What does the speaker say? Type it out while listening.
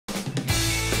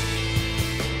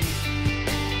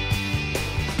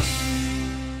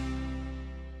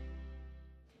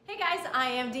I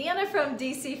am Deanna from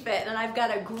DC Fit, and I've got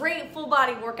a great full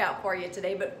body workout for you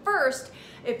today. But first,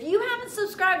 if you haven't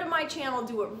subscribed to my channel,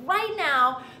 do it right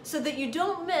now so that you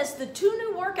don't miss the 2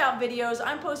 new workout videos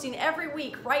I'm posting every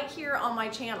week right here on my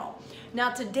channel. Now,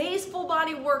 today's full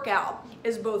body workout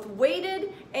is both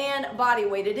weighted and body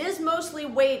weight. It is mostly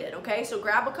weighted, okay? So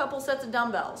grab a couple sets of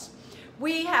dumbbells.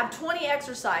 We have 20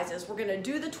 exercises. We're gonna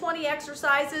do the 20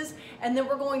 exercises and then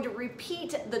we're going to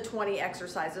repeat the 20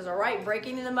 exercises, all right?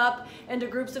 Breaking them up into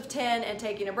groups of 10 and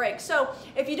taking a break. So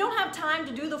if you don't have time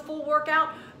to do the full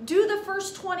workout, do the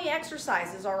first 20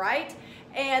 exercises, all right?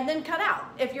 And then cut out.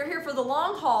 If you're here for the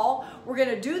long haul, we're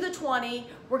gonna do the 20,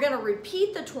 we're gonna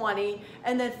repeat the 20,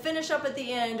 and then finish up at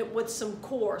the end with some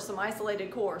core, some isolated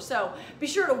core. So be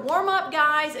sure to warm up,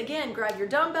 guys. Again, grab your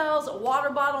dumbbells, a water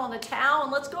bottle, and a towel,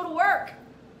 and let's go to work.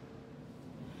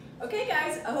 Okay,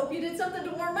 guys, I hope you did something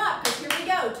to warm up, because here we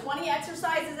go, 20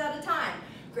 exercises at a time.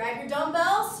 Grab your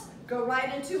dumbbells, go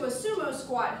right into a sumo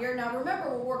squat here. Now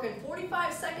remember, we're working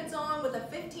 45 seconds on with a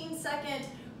 15-second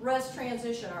rest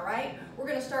transition, all right? We're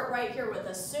gonna start right here with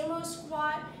a sumo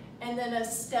squat and then a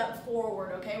step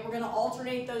forward, okay? We're gonna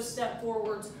alternate those step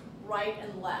forwards right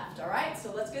and left, all right?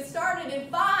 So let's get started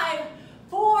in 5,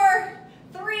 4,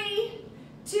 3,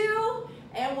 2,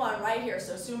 and 1, right here.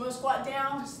 So sumo squat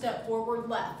down, step forward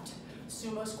left.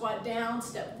 Sumo squat down,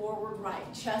 step forward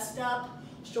right. Chest up,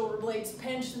 shoulder blades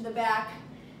pinched in the back,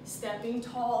 stepping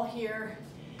tall here.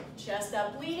 Chest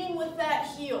up, leading with that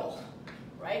heel.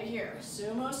 Right here,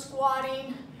 sumo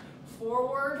squatting,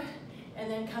 forward,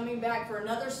 and then coming back for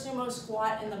another sumo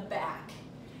squat in the back.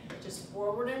 Just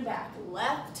forward and back,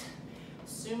 left,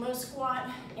 sumo squat,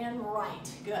 and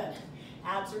right. Good.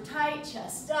 Abs are tight,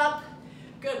 chest up.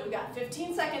 Good, we got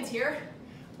 15 seconds here.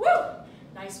 Woo!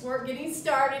 Nice work getting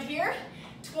started here.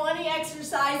 20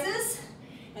 exercises,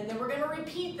 and then we're gonna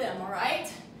repeat them, all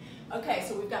right? Okay,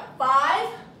 so we've got 5,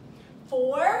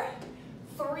 4,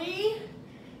 3,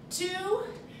 2,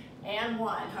 and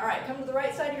 1. All right, come to the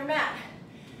right side of your mat.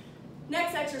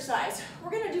 Next exercise,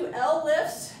 we're gonna do L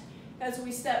lifts as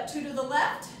we step 2 to the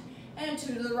left and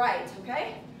 2 to the right,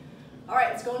 okay? All right,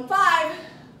 let's go in 5,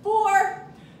 4,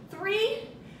 3,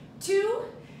 2,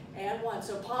 and 1.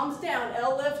 So palms down,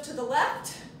 L lift to the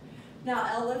left, now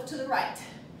L lift to the right.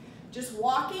 Just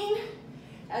walking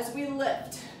as we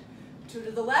lift. 2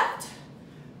 to the left,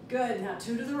 good, now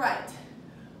 2 to the right.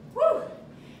 Woo!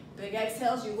 Big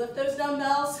exhales, you lift those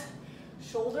dumbbells,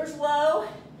 shoulders low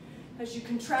as you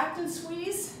contract and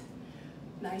squeeze.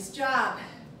 Nice job.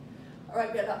 All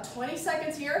right, we got about 20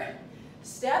 seconds here.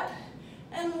 Step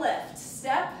and lift,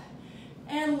 step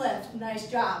and lift. Nice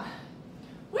job.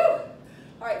 Woo!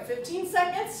 All right, 15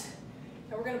 seconds,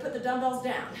 and we're gonna put the dumbbells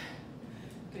down.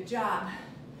 Good job.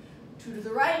 2 to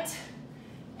the right,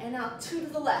 and now 2 to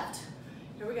the left.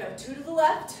 Here we go, 2 to the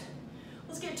left.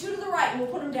 Let's get 2 to the right, and we'll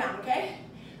put them down, okay?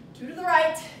 2 to the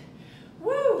right,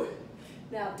 woo!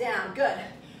 Now down, good.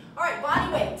 All right,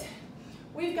 body weight.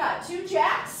 We've got 2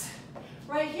 jacks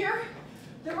right here.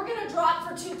 Then we're gonna drop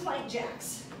for 2 plank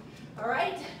jacks, all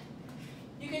right?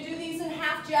 You can do these in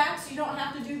half jacks. You don't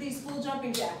have to do these full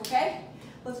jumping jack, okay?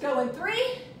 Let's go in 3,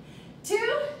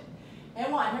 2,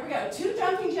 and 1. Here we go, 2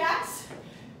 jumping jacks,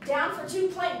 down for 2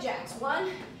 plank jacks. 1,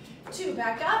 2,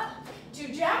 back up,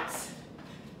 2 jacks,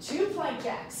 2 plank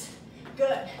jacks.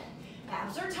 Good.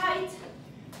 Abs are tight.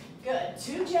 Good.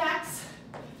 2 jacks,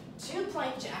 2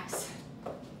 plank jacks.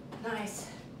 Nice.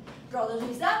 Draw the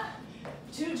knees up.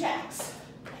 2 jacks,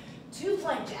 2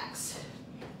 plank jacks.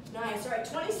 Nice. All right,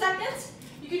 20 seconds.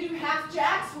 You can do half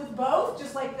jacks with both,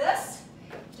 just like this.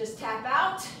 Just tap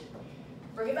out.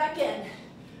 Bring it back in.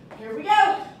 Here we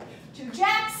go. 2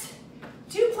 jacks,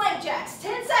 2 plank jacks.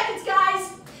 10 seconds,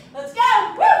 guys. Let's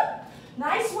go. Woo!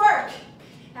 Nice work.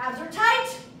 Abs are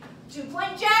tight. 2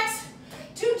 plank jacks,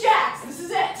 2 jacks. This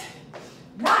is it.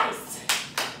 Nice.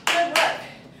 Good work.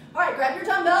 All right, grab your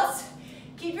dumbbells.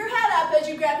 Keep your head up as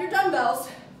you grab your dumbbells.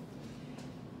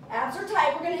 Abs are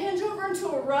tight. We're going to hinge over into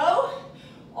a row,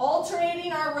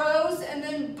 alternating our rows and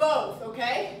then both,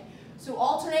 okay? So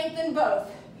alternate, then both.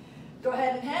 Go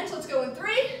ahead and hinge. Let's go in 3,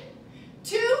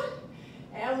 2,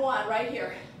 and 1 right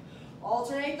here.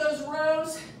 Alternate those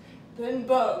rows, then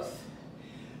both.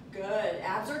 Good.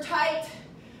 Abs are tight.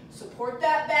 Support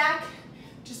that back.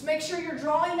 Just make sure you're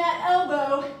drawing that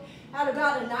elbow at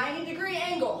about a 90-degree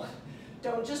angle.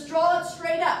 Don't just draw it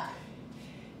straight up.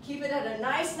 Keep it at a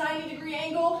nice 90-degree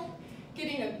angle,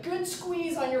 getting a good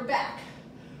squeeze on your back.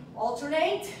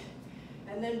 Alternate,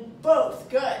 and then both.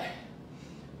 Good.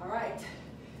 All right.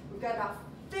 We've got about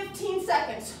 15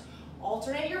 seconds.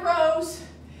 Alternate your rows,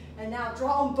 and now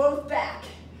draw them both back.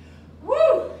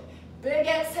 Woo! Big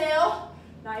exhale.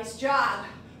 Nice job.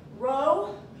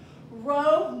 row,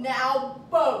 row. Now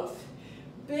both.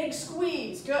 Big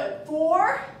squeeze. Good.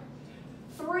 4,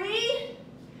 3,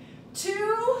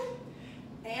 2,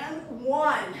 and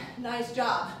 1. Nice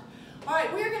job. All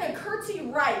right, we are going to curtsy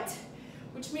right,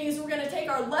 which means we're going to take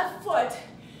our left foot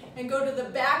and go to the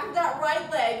back of that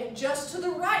right leg, just to the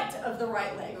right of the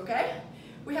right leg, okay?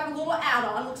 We have a little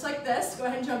add-on, looks like this. Go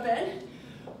ahead and jump in.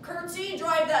 Curtsy,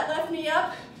 drive that left knee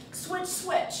up, switch,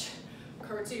 switch.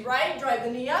 Curtsy right, drive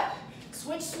the knee up,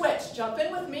 switch, switch. Jump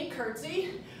in with me,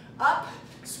 curtsy, up,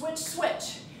 switch,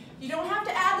 switch. You don't have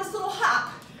to add this little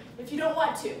hop if you don't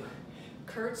want to.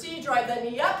 Curtsy, drive that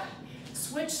knee up,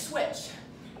 switch, switch.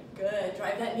 Good,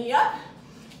 drive that knee up,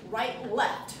 right,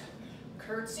 left.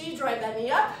 Curtsy, drive that knee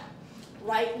up,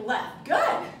 right, left.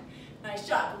 Good. Nice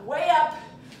job. Way up.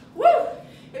 Woo!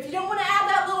 If you don't want to add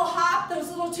that little hop, those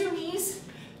little 2 knees,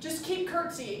 just keep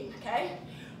curtsying, okay?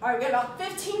 All right, we got about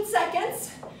 15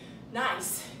 seconds.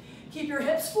 Nice. Keep your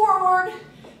hips forward,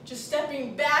 just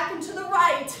stepping back into the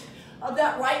right of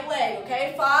that right leg,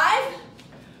 okay? 5,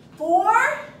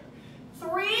 4,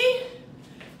 3,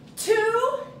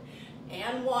 2,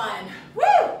 and 1.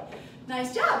 Woo!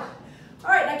 Nice job. All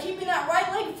right, now keeping that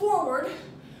right leg forward,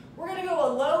 we're gonna go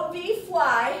a low V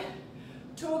fly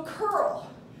to a curl,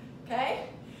 okay?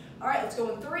 All right, let's go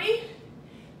in 3,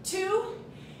 2,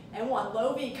 and 1.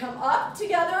 Low V, come up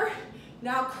together,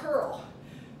 now curl.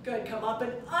 Good, come up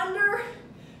and under,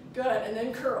 good, and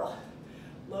then curl.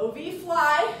 Low V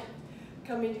fly,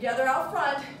 coming together out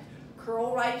front,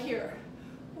 curl right here.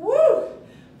 Woo!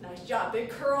 Nice job,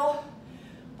 big curl,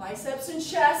 biceps and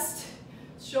chest,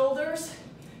 shoulders.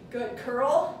 Good,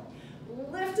 curl,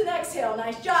 lift and exhale,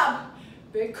 nice job.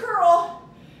 Big curl,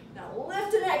 now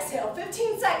lift and exhale,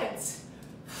 15 seconds.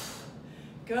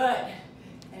 Good,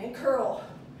 and curl.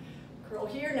 Curl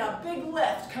here, now big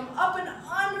lift. Come up and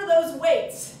under those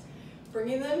weights,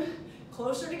 bringing them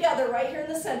closer together right here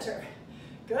in the center.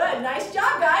 Good, nice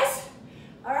job, guys.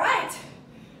 All right,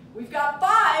 we've got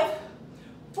 5,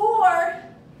 4,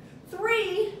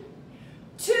 3,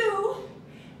 2,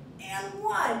 and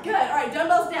 1. Good. All right,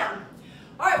 dumbbells down.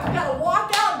 All right, we've got a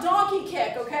walk out donkey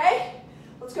kick, okay?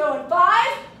 Let's go in 5,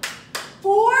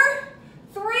 4,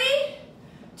 3,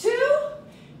 2,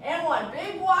 and 1.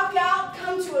 Big walk out,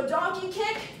 come to a donkey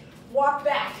kick, walk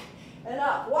back and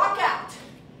up. Walk out,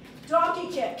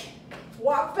 donkey kick,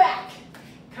 walk back,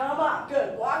 come up.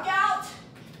 Good. Walk out,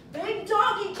 big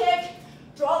donkey kick,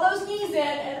 draw those knees in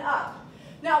and up.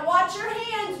 Now watch your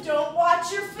hands, don't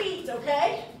watch your feet,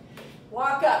 okay?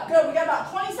 Walk up. Good. We got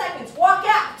about 20 seconds. Walk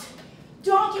out.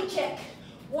 Donkey kick.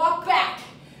 Walk back.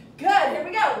 Good. Here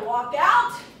we go. Walk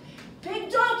out. Big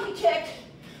donkey kick.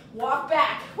 Walk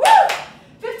back. Woo!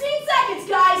 15 seconds,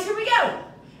 guys. Here we go.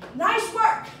 Nice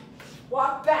work.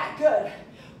 Walk back. Good.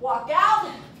 Walk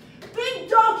out. Big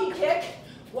donkey kick.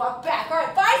 Walk back. All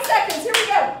right, 5 seconds. Here we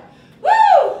go.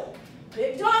 Woo!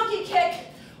 Big donkey kick.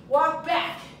 Walk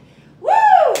back.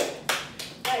 Woo!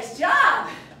 Nice job.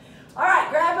 All right,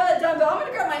 grab a dumbbell. I'm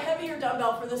gonna grab my heavier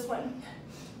dumbbell for this one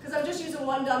because I'm just using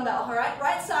one dumbbell, all right?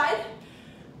 Right side,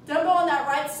 dumbbell on that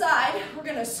right side. We're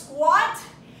gonna squat,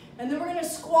 and then we're gonna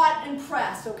squat and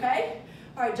press, okay?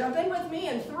 All right, jump in with me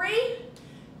in 3,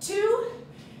 2,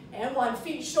 and 1.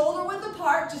 Feet shoulder width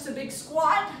apart, just a big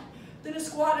squat, then a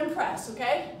squat and press,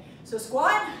 okay? So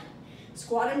squat,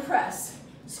 squat and press,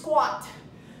 squat.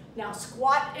 Now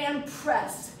squat and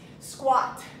press,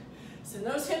 squat. Send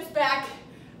those hips back.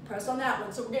 Press on that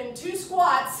one. So we're getting 2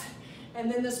 squats and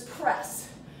then this press.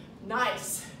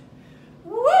 Nice.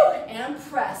 Woo! And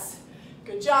press.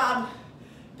 Good job.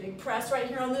 Big press right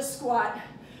here on this squat.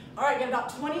 All right, got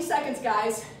about 20 seconds,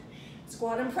 guys.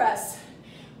 Squat and press.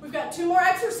 We've got 2 more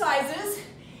exercises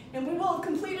and we will have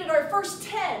completed our first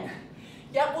 10.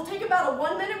 Yep, we'll take about a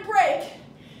 1-minute break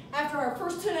after our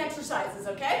first 10 exercises,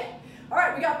 okay? All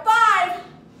right, we got 5,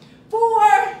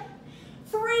 4,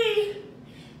 3,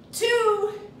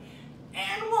 2,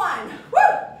 and 1. Woo!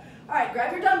 All right,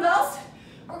 grab your dumbbells.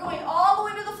 We're going all the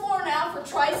way to the floor now for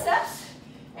triceps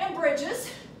and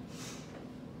bridges.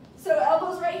 So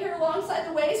elbows right here alongside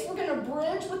the waist. We're gonna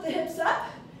bridge with the hips up.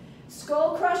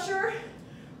 Skull crusher,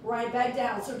 right back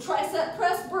down. So tricep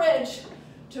press bridge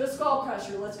to a skull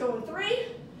crusher. Let's go in 3,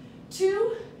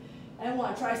 2, and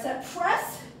 1. Tricep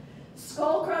press,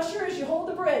 skull crusher as you hold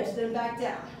the bridge, then back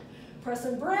down. Press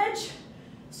and bridge,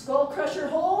 skull crusher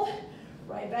hold,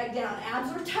 right back down.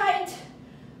 Abs are tight.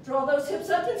 Draw those hips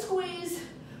up and squeeze.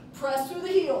 Press through the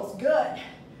heels. Good.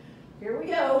 Here we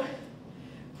go.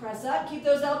 Press up. Keep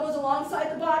those elbows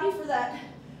alongside the body for that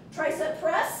tricep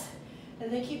press.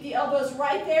 And then keep the elbows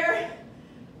right there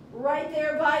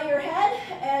by your head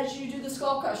as you do the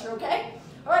skull crusher, okay?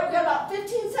 All right, we got about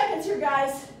 15 seconds here,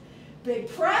 guys. Big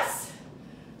press,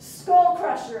 skull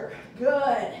crusher.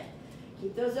 Good.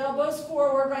 Keep those elbows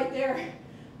forward right there.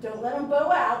 Don't let them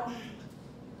bow out.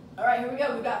 All right, here we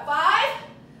go. We've got 5,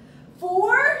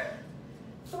 4,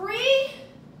 3,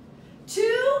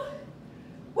 2,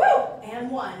 woo, and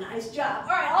 1. Nice job. All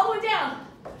right, all the way down.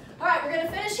 All right, we're going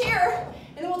to finish here,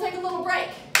 and then we'll take a little break.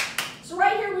 So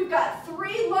right here, we've got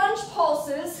 3 lunge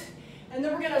pulses, and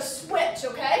then we're going to switch,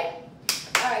 okay?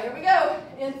 All right, here we go.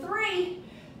 In 3,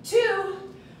 2,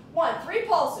 1. 3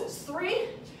 pulses. 3,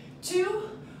 2,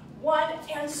 1,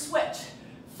 and switch.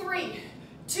 3,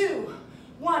 2,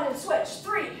 1, and switch.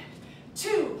 3,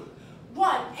 2,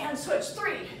 1, and switch.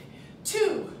 3,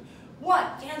 2, 1,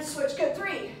 and switch. Good.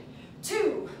 3,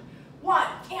 2, 1,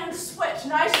 and switch.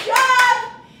 Nice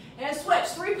job. And switch.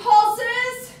 3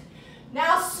 pulses.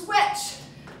 Now switch.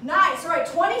 Nice. All right,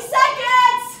 20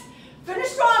 seconds. Finish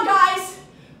strong, guys.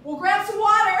 We'll grab some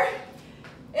water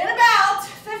in about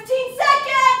 15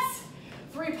 seconds.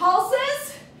 3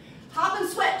 pulses. Hop and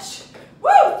switch.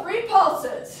 Woo! 3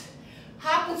 pulses.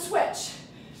 Hop and switch.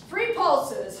 3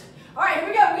 pulses. All right, here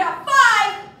we go. We got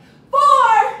 5, 4,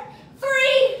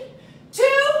 3, 2,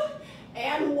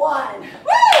 and 1.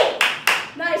 Woo!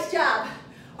 Nice job.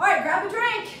 All right, grab a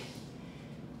drink.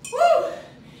 Woo!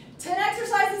 10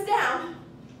 exercises down.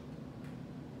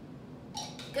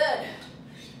 Good.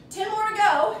 10 more to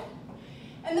go.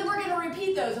 And then we're going to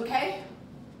repeat those, okay?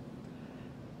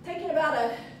 Taking about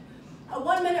a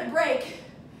 1-minute break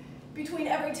between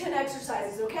every 10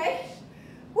 exercises, okay?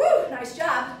 Woo! Nice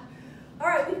job. All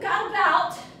right, we've got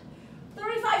about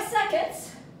 35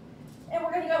 seconds, and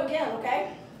we're going to go again,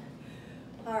 okay?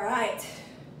 All right.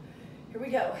 Here we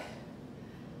go.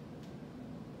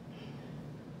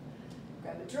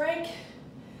 Grab a drink,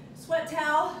 sweat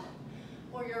towel,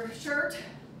 or your shirt,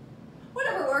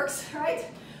 whatever works, right?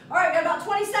 All right, got about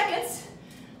 20 seconds.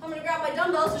 I'm gonna grab my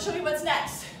dumbbells to show you what's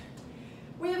next.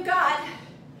 We have got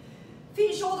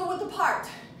feet shoulder width apart.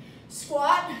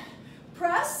 Squat,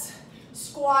 press,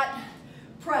 squat,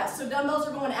 press. So dumbbells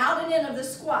are going out and in of the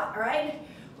squat, all right?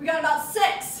 We got about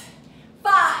 6,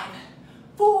 5,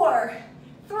 4,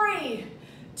 3,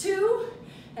 2,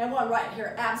 and 1. Right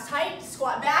here, abs tight,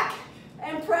 squat back,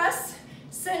 and press,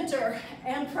 center,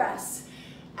 and press.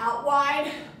 Out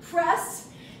wide, press,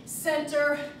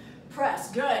 center,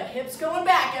 press. Good. Hips going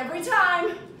back every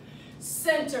time.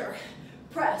 Center,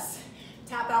 press.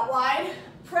 Tap out wide,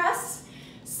 press,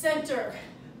 center,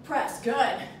 press.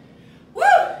 Good. Woo!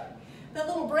 That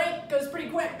little break goes pretty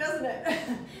quick, doesn't it?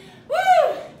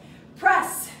 Woo!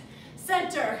 Press,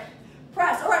 center,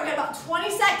 press. All right, we got about 20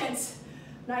 seconds.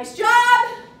 Nice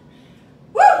job.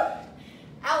 Woo!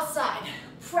 Outside,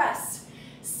 press,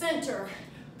 center,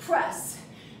 press.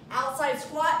 Outside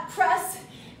squat, press.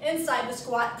 Inside the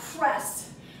squat,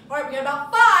 press. All right, we got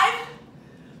about 5,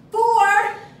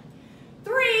 4,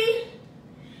 3,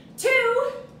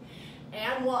 2,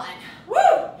 and 1.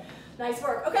 Woo! Nice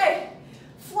work. Okay,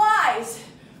 flies.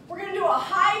 We're gonna do a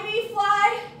high V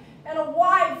fly and a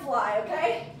wide fly,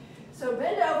 okay? So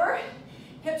bend over,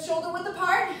 hips shoulder width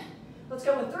apart. Let's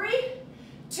go in 3,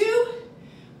 2,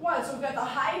 1. So we've got the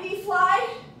high V fly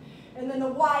and then the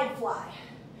wide fly.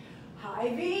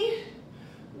 High V,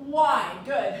 wide.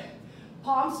 Good.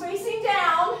 Palms facing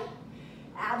down.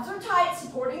 Abs are tight,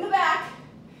 supporting the back.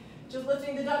 Just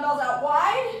lifting the dumbbells out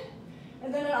wide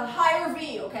and then in a higher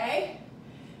V, okay?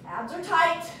 Abs are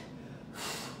tight.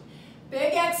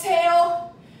 Big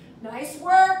exhale. Nice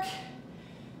work.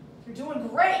 You're doing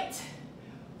great.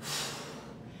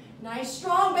 Nice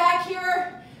strong back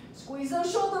here. Squeeze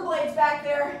those shoulder blades back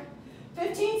there.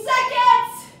 15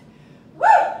 seconds. Woo!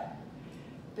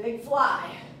 Big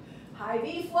fly. High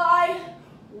V fly,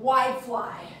 wide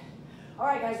fly. All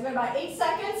right, guys, we got about 8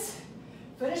 seconds.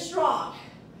 Finish strong.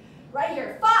 Right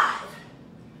here, 5,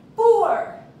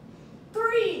 4,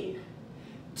 3,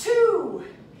 2,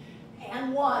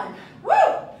 and 1. Woo!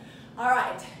 All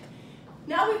right.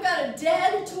 Now we've got a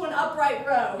dead to an upright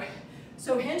row.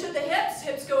 So hinge at the hips,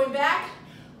 hips going back,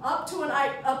 up to an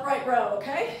upright row,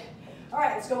 okay? All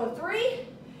right, let's go in 3,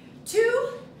 2,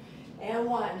 and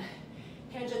 1.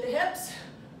 Hinge at the hips,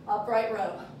 upright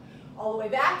row. All the way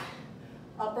back,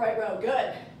 upright row.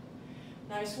 Good.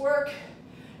 Nice work.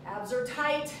 Abs are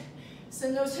tight.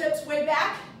 Send those hips way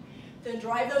back, then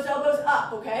drive those elbows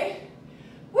up, okay?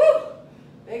 Woo!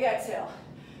 Big exhale.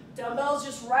 Dumbbells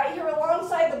just right here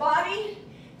alongside the body,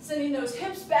 sending those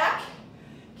hips back,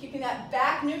 keeping that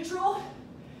back neutral,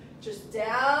 just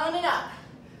down and up.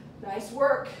 Nice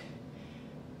work.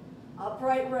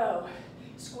 Upright row.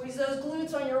 Squeeze those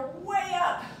glutes on your way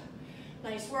up.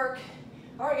 Nice work.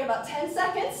 All right, got about 10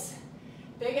 seconds.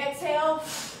 Big exhale.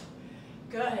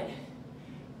 Good.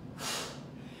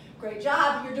 Great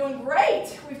job. You're doing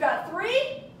great. We've got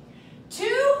 3,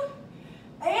 2,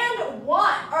 and 1.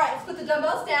 All right, let's put the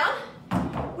dumbbells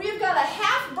down. We've got a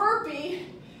half burpee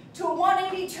to a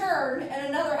 180 turn and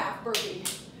another half burpee.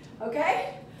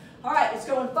 Okay? All right, let's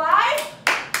go in 5,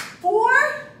 4,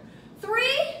 3,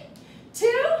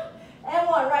 2, and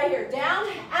 1. Right here. Down,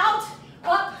 out,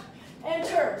 up, and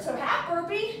turn. So half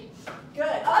burpee.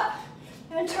 Good. Up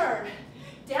and turn.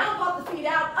 Down, pop the feet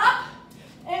out, up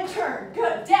and turn.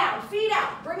 Good. Down, feet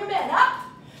out. Bring them in. Up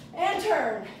and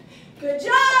turn. Good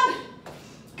job.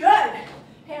 Good.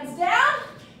 Hands down,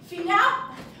 feet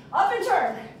out, up and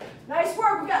turn. Nice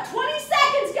work. We've got 20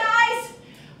 seconds, guys.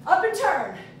 Up and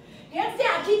turn. Hands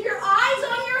down. Keep your eyes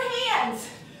on your hands.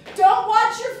 Don't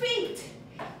watch your feet.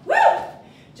 Woo!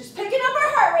 Just picking up our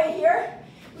heart rate here.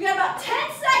 We got about 10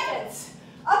 seconds.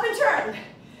 Up and turn.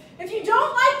 If you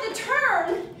don't like the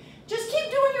turn, just keep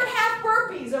doing your half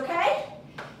burpees, okay?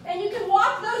 And you can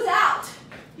walk those out.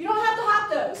 You don't have to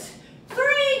hop those.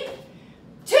 3,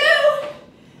 2,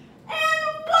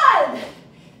 and 1.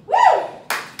 Woo!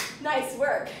 Nice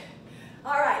work.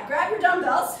 All right, grab your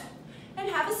dumbbells and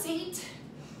have a seat.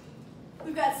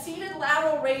 We've got seated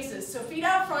lateral raises. So feet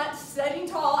out front, sitting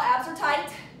tall, abs are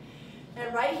tight.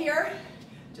 And right here,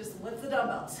 just lift the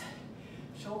dumbbells.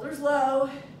 Shoulders low,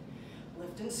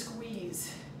 lift and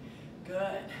squeeze.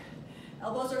 Good.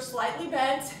 Elbows are slightly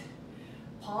bent,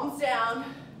 palms down,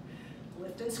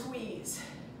 lift and squeeze.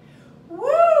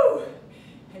 Woo!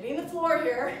 Hitting the floor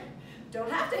here.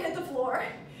 Don't have to hit the floor.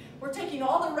 We're taking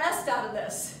all the rest out of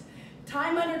this.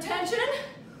 Time under tension,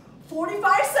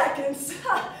 45 seconds.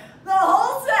 The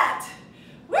whole set.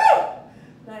 Woo!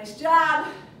 Nice job.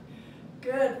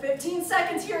 Good. 15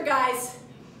 seconds here, guys.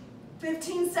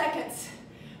 15 seconds.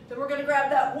 Then we're going to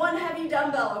grab that one heavy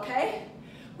dumbbell, okay?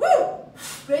 Woo!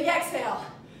 Big exhale.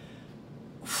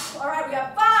 All right, we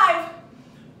got 5,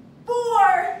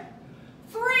 4,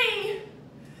 3,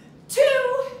 2,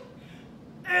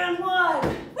 and 1.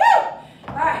 Woo!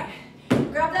 All right,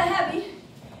 grab that heavy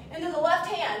into the left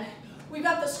hand. We've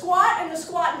got the squat and the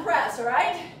squat and press, all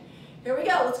right? Here we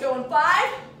go. Let's go in 5,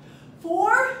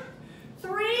 4,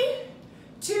 3,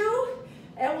 2,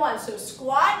 and 1. So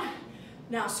squat,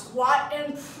 now squat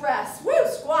and press. Woo!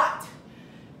 Squat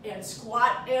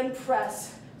and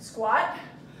press. Squat,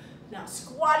 now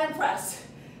squat and press.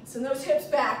 Send those hips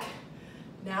back.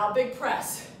 Now big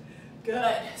press.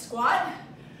 Good. Squat,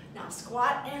 now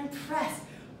squat and press.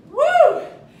 Woo!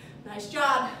 Nice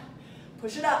job.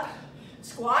 Push it up.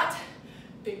 Squat,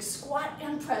 big squat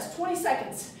and press. 20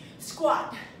 seconds.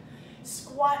 Squat,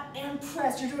 squat and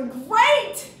press. You're doing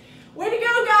great. Way to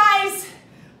go, guys.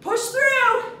 Push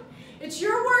through. It's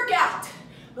your workout.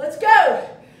 Let's go.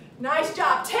 Nice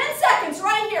job. 10 seconds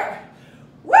right here.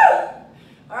 Woo!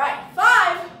 All right.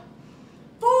 5,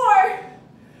 4,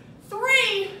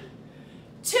 3,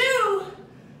 2,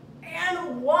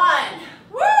 and 1.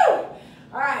 Woo!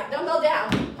 All right. Dumbbell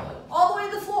down. All the way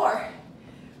to the floor.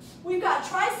 We've got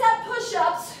tricep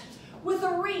push-ups with a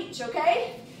reach,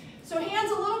 okay? So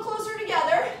hands a little closer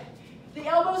together. The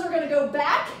elbows are going to go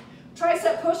back.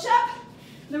 Tricep push-up.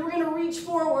 Then we're going to reach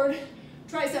forward.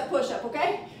 Tricep push-up,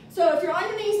 okay? So if you're on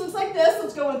your knees, looks like this.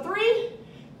 Let's go in 3,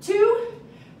 2,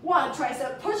 1.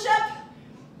 Tricep push-up.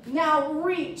 Now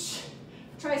reach.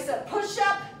 Tricep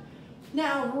push-up.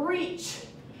 Now reach.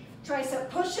 Tricep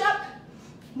push-up.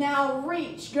 Now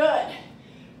reach. Good.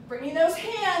 Bringing those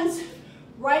hands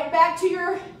right back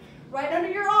to right under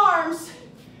your arms.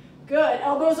 Good.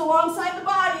 Elbows alongside the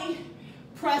body.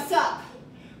 Press up.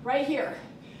 Right here.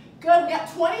 Good. We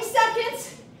got 20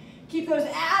 seconds. Keep those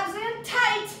abs in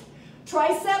tight.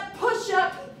 Tricep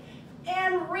push-up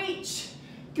and reach.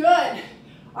 Good.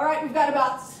 All right, we've got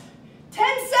about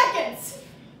 10 seconds.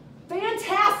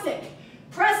 Fantastic.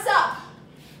 Press up.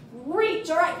 Reach.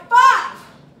 All right, 5,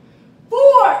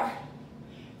 4,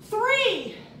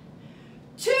 3,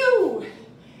 2,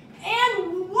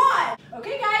 and 1.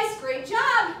 Okay, guys, great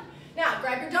job. Now,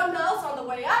 grab your dumbbells on the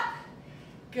way up.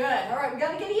 Good. All right, we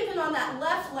got to get even on that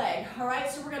left leg. All right,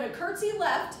 so we're going to curtsy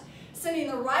left, sending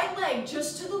the right leg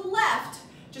just to the left,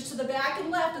 just to the back and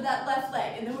left of that left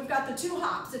leg. And then we've got the 2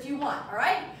 hops if you want, all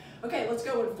right? Okay, let's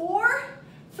go in 4,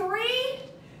 3,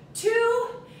 2,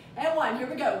 and 1. Here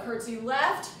we go. Curtsy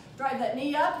left, drive that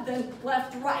knee up, then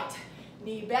left, right.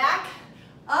 Knee back,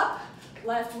 up,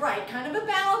 left, right. Kind of a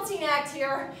balancing act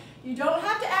here. You don't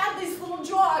have to add this little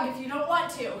jog if you don't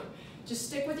want to. Just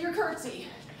stick with your curtsy.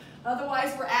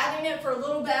 Otherwise, we're adding it for a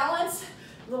little balance,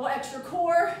 a little extra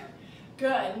core.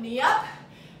 Good. Knee up,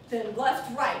 then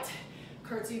left, right.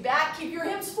 Curtsy back. Keep your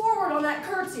hips forward on that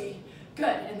curtsy.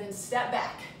 Good, and then step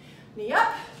back. Knee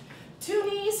up, 2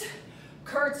 knees,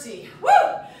 curtsy. Woo!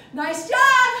 Nice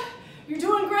job. You're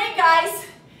doing great, guys.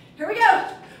 Here we go.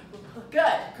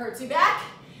 Good, curtsy back,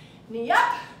 knee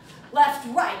up, left,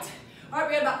 right. All right,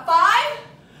 we got about 5,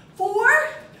 4,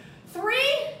 3,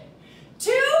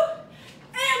 2,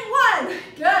 and 1.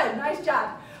 Good, nice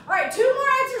job. All right, 2 more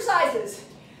exercises.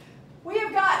 We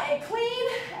have got a clean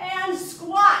and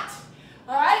squat.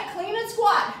 All right, clean and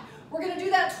squat. We're gonna do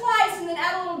that twice and then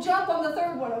add a little jump on the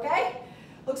 3rd one, okay?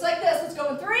 Looks like this. Let's go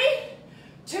in 3,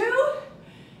 2,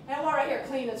 and 1 right here.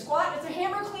 Clean and squat. It's a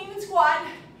hammer clean and squat.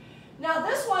 Now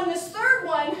this one, this 3rd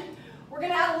one, we're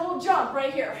gonna add a little jump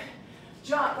right here.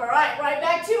 Jump, all right, right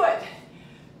back to it.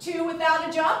 2 without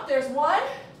a jump. There's 1.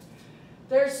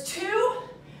 There's 2.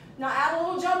 Now add a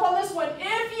little jump on this one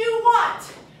if you want.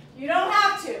 You don't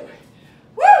have to.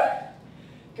 Woo!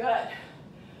 Good.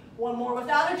 1 more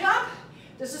without a jump.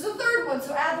 This is the 3rd one,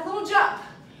 so add the little jump.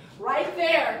 Right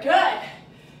there, good.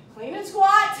 Clean and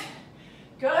squat.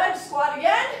 Good, squat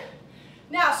again.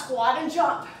 Now squat and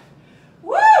jump.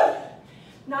 Woo!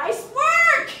 Nice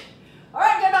work. All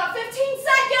right, got about 15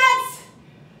 seconds.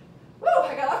 Woo,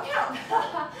 I got off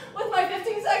count with my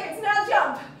 15 seconds. Now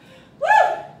jump.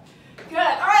 Woo! Good.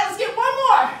 All right, let's get 1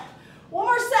 more. 1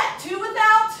 more set. 2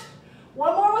 without.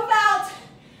 1 more without.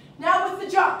 Now with the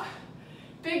jump.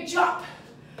 Big jump.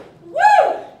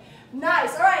 Woo!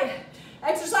 Nice. All right.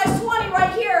 Exercise 20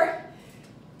 right here.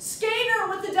 Skater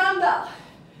with the dumbbell.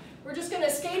 We're just going to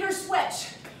skater switch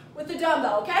with the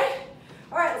dumbbell, okay?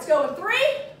 All right, let's go in 3,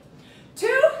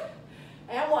 2,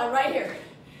 and 1 right here.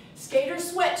 Skater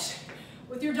switch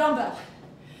with your dumbbell.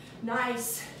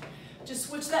 Nice. Just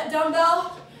switch that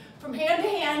dumbbell from hand to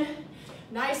hand.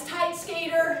 Nice tight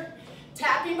skater.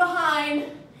 Tapping behind.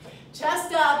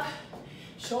 Chest up.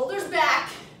 Shoulders back.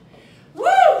 Woo!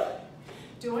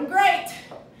 Doing great.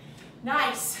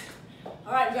 Nice.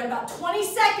 All right, we got about 20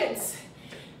 seconds.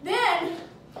 Then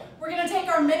we're going to take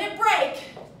our minute break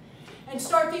and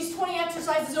start these 20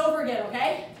 exercises over again,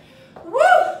 okay? Woo!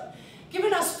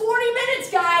 Giving us 40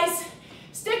 minutes, guys.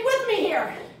 Stick with me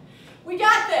here. We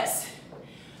got this.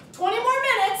 20 more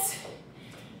minutes,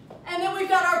 and then we've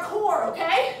got our core,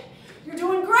 okay? You're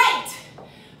doing great.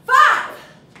 5,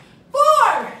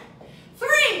 4,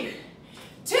 3,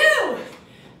 2,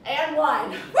 and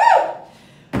 1. Woo!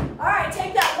 All right,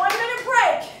 take that 1 minute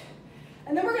break,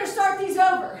 and then we're going to start these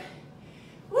over.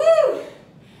 Woo!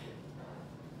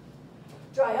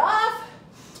 Dry off,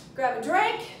 grab a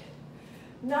drink.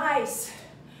 Nice.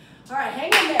 All right,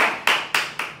 hang in there.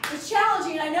 It's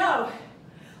challenging, I know.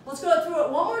 Let's go through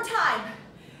it 1 more time.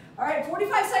 All right,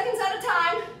 45 seconds at a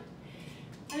time.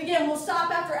 And again, we'll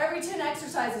stop after every 10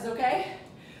 exercises, okay?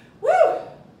 Woo!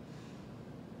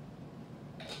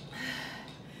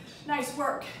 Nice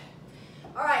work.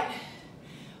 All right,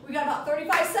 we got about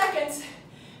 35 seconds,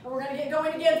 and we're gonna get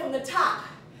going again from the top,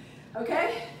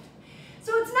 okay?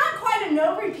 So it's not quite a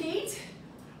no repeat,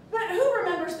 but who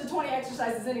remembers the 20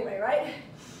 exercises anyway, right?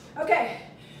 Okay,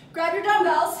 grab your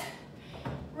dumbbells,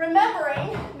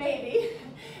 remembering, maybe,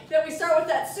 that we start with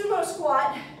that sumo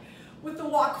squat with the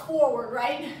walk forward,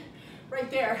 right? Right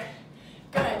there.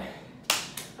 Good.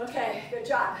 Okay, good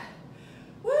job.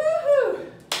 Woohoo!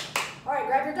 All right,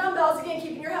 grab your dumbbells again,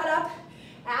 keeping your head up.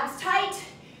 Abs tight,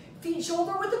 feet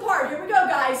shoulder width apart. Here we go,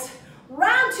 guys.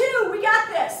 Round 2, we got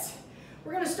this.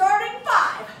 We're gonna start in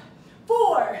 5,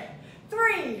 4,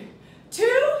 3,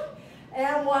 2,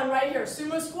 and 1 right here.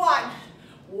 Sumo squat,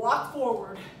 walk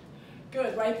forward.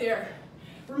 Good, right there.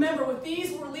 Remember, with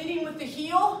these, we're leading with the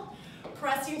heel,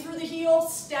 pressing through the heel,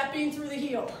 stepping through the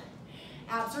heel.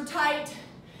 Abs are tight.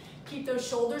 Keep those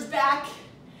shoulders back.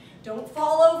 Don't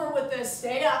fall over with this.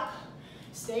 Stay up.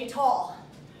 Stay tall.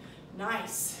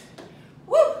 Nice.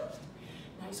 Woo!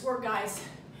 Nice work, guys.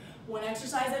 1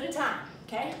 exercise at a time,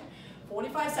 okay?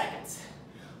 45 seconds.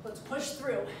 Let's push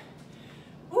through.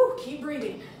 Woo, keep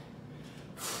breathing.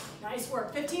 Nice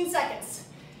work. 15 seconds.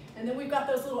 And then we've got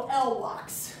those little L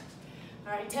walks.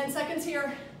 All right, 10 seconds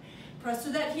here. Press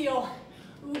through that heel.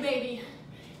 Ooh, baby.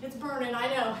 It's burning,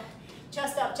 I know.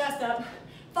 Chest up, chest up.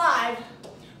 5,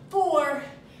 4,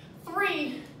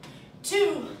 3,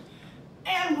 2,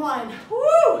 and 1.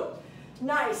 Woo!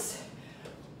 Nice.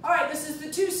 All right, this is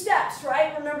the 2 steps,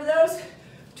 right? Remember those?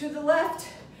 2 to the left,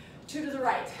 2 to the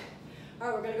right. All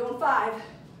right, we're gonna go in 5,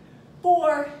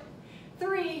 4,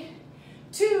 3,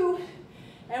 2,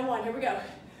 and 1. Here we go.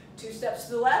 2 steps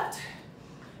to the left.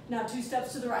 Now 2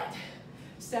 steps to the right.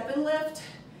 Step and lift,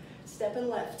 step and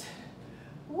lift.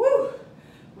 Woo!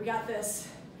 We got this.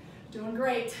 Doing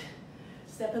great.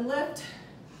 Step and lift,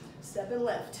 step and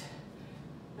lift.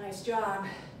 Nice job.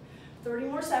 30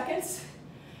 more seconds.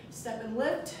 Step and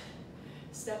lift,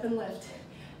 step and lift.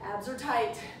 Abs are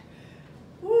tight.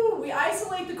 Woo, we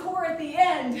isolate the core at the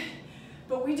end,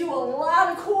 but we do a lot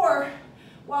of core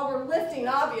while we're lifting,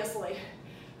 obviously.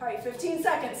 All right, 15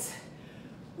 seconds.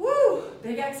 Woo,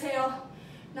 big exhale.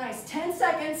 Nice, 10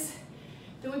 seconds.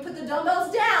 Then we put the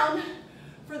dumbbells down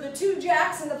for the 2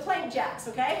 jacks and the plank jacks,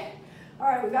 okay? All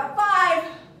right, we've got 5,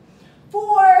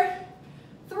 4,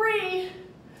 3,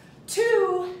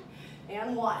 2,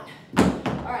 and 1.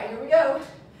 All right, here we go.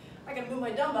 I gotta move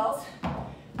my dumbbells.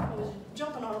 I was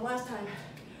jumping on them last time.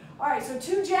 All right, so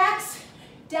 2 jacks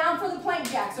down for the plank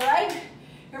jacks, all right?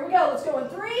 Here we go, let's go in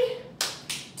 3,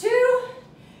 2,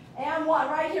 and 1.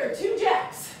 Right here, 2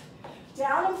 jacks.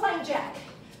 Down and plank jack.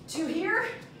 2 here,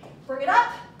 bring it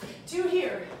up, 2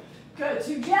 here. Good,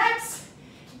 2 jacks,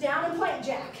 down and plank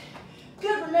jack.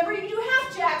 Good, remember you do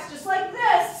half jacks just like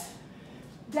this.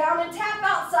 Down and tap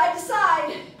out side to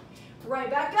side. Right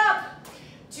back up,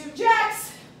 2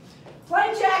 jacks,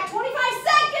 plank jack, 25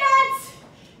 seconds.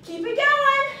 Keep it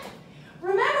going.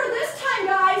 Remember this time,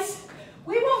 guys,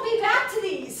 we won't be back to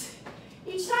these.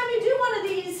 Each time you do one of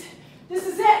these, this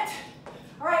is it.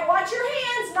 All right, watch your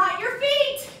hands, not your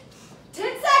feet. 10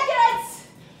 seconds.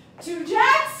 2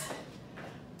 jacks,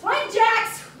 plank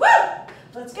jacks. Woo!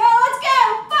 Let's go, let's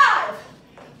go. 5,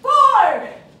 4,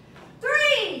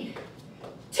 3,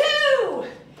 2,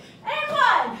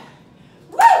 and 1.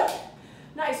 Woo!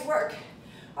 Nice work.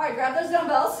 All right, grab those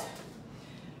dumbbells.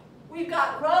 We've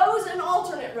got rows and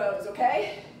alternate rows,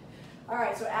 okay? All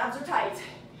right, so abs are tight.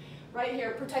 Right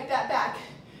here, protect that back.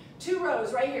 2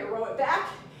 rows right here, row it back.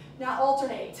 Now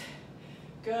alternate.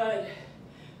 Good.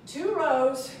 2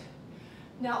 rows.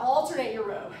 Now alternate your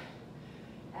row.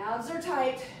 Abs are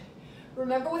tight.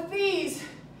 Remember with these,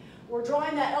 we're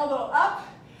drawing that elbow up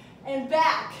and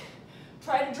back.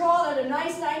 Try to draw it at a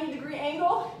nice 90-degree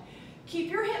angle. Keep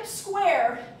your hips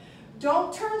square.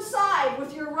 Don't turn side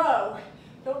with your row.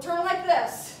 Don't turn like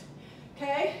this,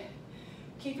 okay?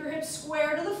 Keep your hips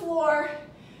square to the floor.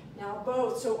 Now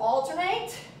both, so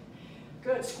alternate.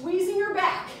 Good, squeezing your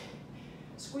back.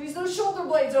 Squeeze those shoulder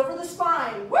blades over the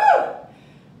spine. Woo!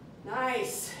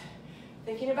 Nice.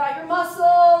 Thinking about your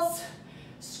muscles.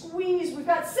 Squeeze, we've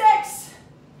got 6,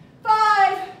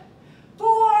 5,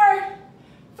 4,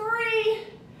 3,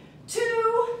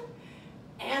 2,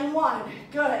 and 1.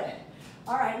 Good.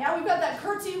 All right, now we've got that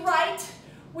curtsy right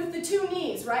with the 2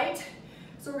 knees, right?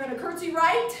 So we're gonna curtsy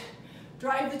right,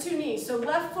 drive the 2 knees. So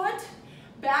left foot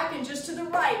back and just to the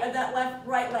right of that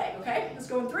right leg, okay? Let's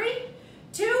go in 3,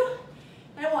 2,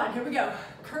 and 1. Here we go.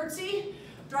 Curtsy,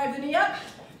 drive the knee up,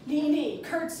 knee, knee,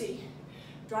 curtsy.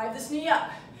 Drive this knee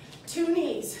up, 2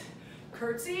 knees.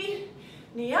 Curtsy,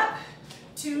 knee up,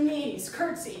 2 knees,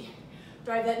 curtsy.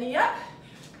 Drive that knee up,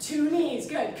 2 knees,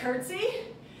 good. Curtsy,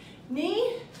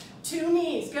 knee, 2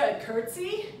 knees, good.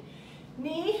 Curtsy,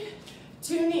 knee,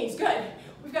 2 knees, good.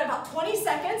 We've got about 20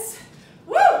 seconds.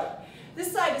 Woo!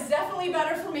 This side is definitely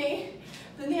better for me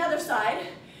than the other side.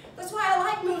 That's why I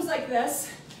like moves like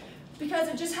this, because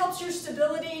it just helps your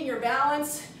stability and your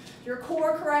balance, your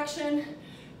core correction.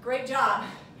 Great job.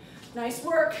 Nice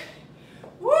work.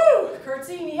 Woo!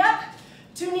 Curtsy, knee up,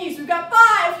 2 knees. We've got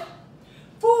 5,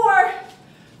 4,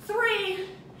 3,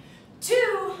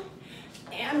 2,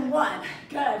 and 1.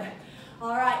 Good.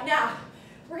 All right, now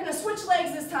we're gonna switch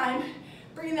legs this time,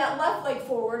 bringing that left leg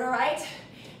forward, all right?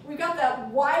 We've got that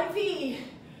wide V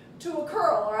to a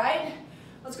curl, all right?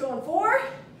 Let's go in 4,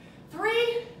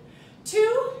 3,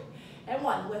 2, and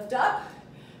 1. Lift up,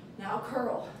 now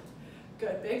curl.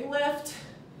 Good, big lift,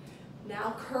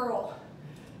 now curl.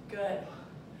 Good.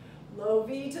 Low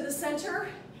V to the center,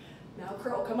 now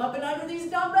curl. Come up and under these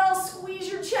dumbbells, squeeze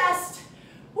your chest.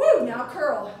 Woo, now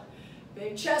curl.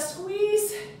 Big chest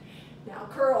squeeze, now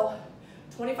curl.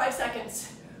 25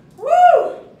 seconds.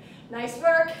 Woo! Nice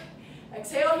work.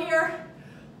 Exhale here.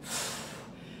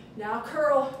 Now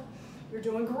curl. You're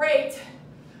doing great.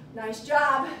 Nice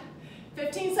job.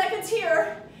 15 seconds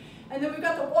here. And then we've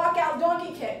got the walkout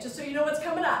donkey kick, just so you know what's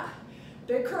coming up.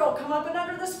 Big curl. Come up and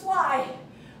under this fly.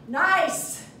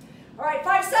 Nice. All right,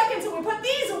 5 seconds and we put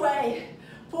these away.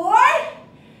 4,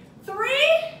 3,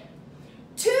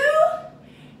 2,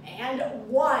 and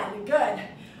 1. Good.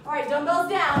 All right, dumbbells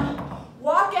down.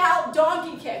 Walk out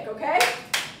donkey kick, okay?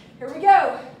 Here we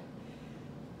go.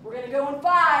 We're gonna go in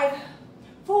 5,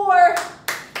 4,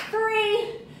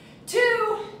 3,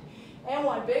 2, and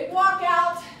 1. Big walk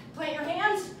out. Plant your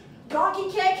hands.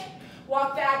 Donkey kick.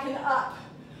 Walk back and up.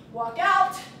 Walk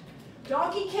out.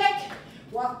 Donkey kick.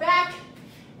 Walk back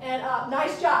and up.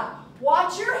 Nice job.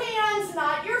 Watch your hands,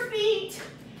 not your feet.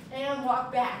 And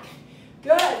walk back.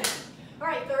 Good. All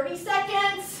right, 30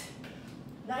 seconds.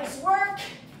 Nice work.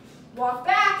 Walk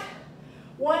back.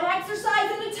 One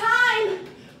exercise at a time.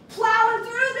 Plowing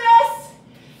through this.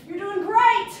 You're doing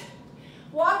great.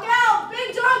 Walk out.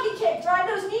 Big donkey kick. Drive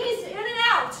those knees in and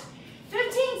out.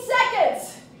 15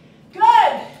 seconds.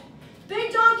 Good.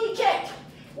 Big donkey kick.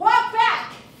 Walk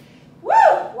back. Woo!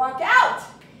 Walk out.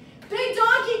 Big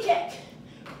donkey kick.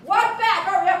 Walk back.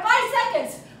 All right, we have 5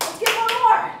 seconds. Let's get one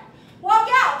more. Walk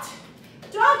out.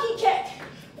 Donkey kick.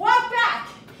 Walk back.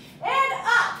 And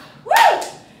up. Woo!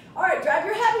 All right, grab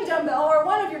your heavy dumbbell or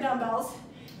one of your dumbbells.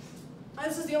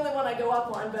 This is the only one I go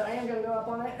up on, but I am going to go up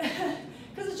on it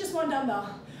because it's just one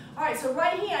dumbbell. All right, so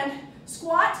right hand,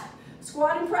 squat,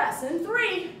 squat and press. In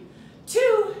 3,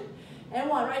 2, and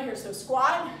 1. Right here. So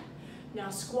squat. Now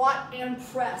squat and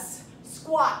press.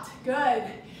 Squat. Good.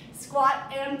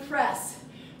 Squat and press.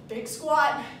 Big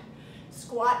squat.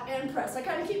 Squat and press. I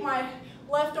kind of keep my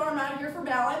left arm out here for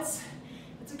balance.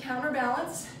 It's a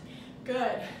counterbalance.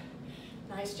 Good.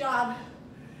 Nice job.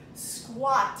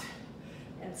 Squat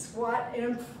and squat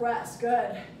and press.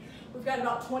 Good. We've got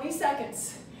about 20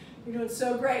 seconds. You're doing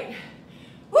so great.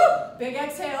 Woo! Big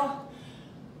exhale.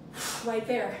 Right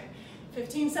there.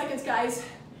 15 seconds, guys.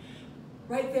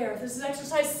 Right there. This is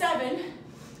exercise 7.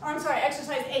 Or I'm sorry,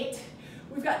 exercise 8.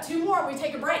 We've got 2 more. We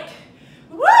take a break.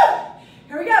 Woo!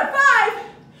 Here we go. 5,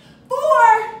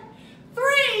 4,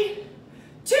 3,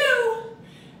 2,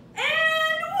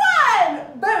 and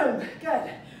 1. Boom.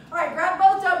 Good. All right, grab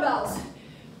both dumbbells.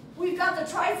 We've got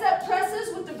the tricep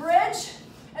presses with the bridge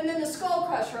and then the skull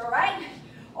crusher, all right?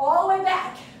 All the way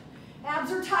back.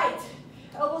 Abs are tight.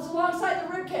 Elbows alongside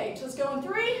the rib cage. Let's go in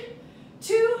 3,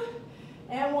 2,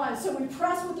 and 1. So we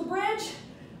press with the bridge,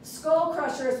 skull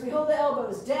crusher as we hold the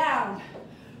elbows down.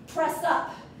 Press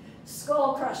up,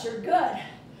 skull crusher. Good.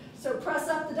 So press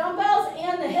up the dumbbells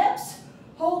and the hips.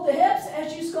 Hold the hips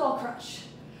as you skull crush.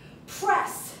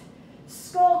 Press,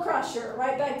 skull crusher,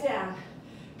 right back down.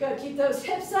 Good, keep those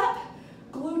hips up,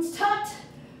 glutes tucked,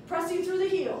 pressing through the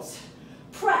heels.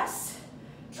 Press,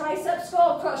 tricep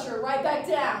skull crusher, right back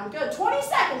down. Good, 20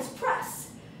 seconds, press,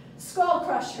 skull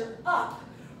crusher, up,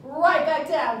 right back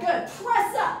down. Good,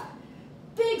 press up,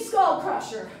 big skull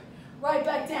crusher, right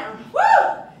back down.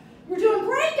 Woo! You're doing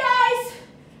great, guys.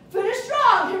 Finish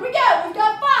strong, here we go. We've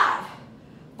got 5,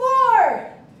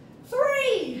 4,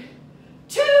 3,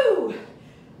 2,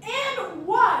 and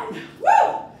 1. Woo!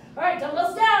 All right,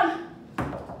 dumbbells down.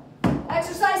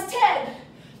 Exercise 10.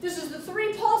 This is the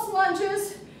 3 pulse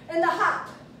lunges and the hop.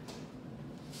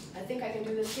 I think I can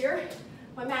do this here.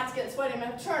 My mat's getting sweaty. I'm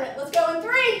going to have to turn it. Let's go in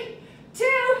 3,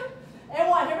 2, and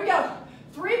 1. Here we go.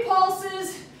 3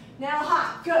 pulses. Now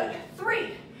hop. Good. 3,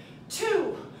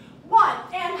 2, 1,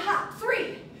 and hop.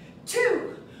 3,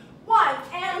 2, 1,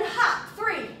 and hop.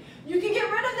 3. You can get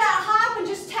rid of that hop and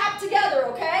just tap together,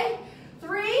 okay?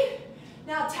 3.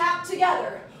 Now tap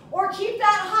together. Or keep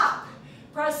that hop.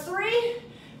 Press 3,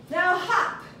 now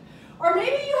hop. Or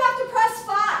maybe you have to press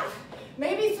 5.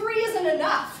 Maybe 3 isn't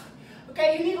enough.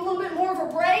 Okay, you need a little bit more of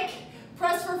a break.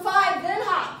 Press for 5, then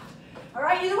hop. All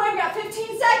right, either way, we got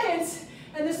 15 seconds,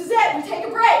 and this is it. We take a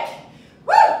break.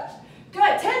 Woo!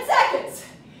 Good, 10 seconds.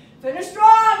 Finish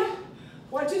strong.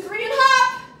 1, 2, 3, and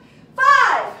hop.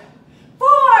 5,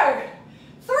 4,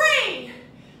 3,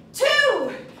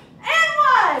 2,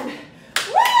 and 1.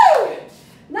 Woo!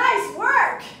 Nice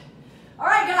work. All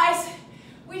right, guys,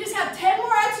 we just have 10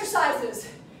 more exercises.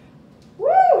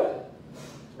 Woo!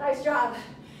 Nice job.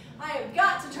 I have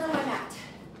got to turn my mat.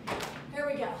 Here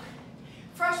we go.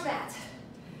 Fresh mat.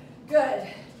 Good.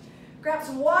 Grab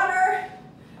some water,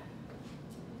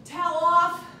 towel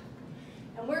off,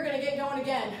 and we're going to get going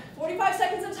again. 45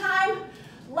 seconds of time,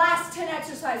 last 10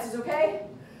 exercises, okay?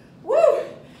 Woo!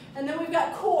 And then we've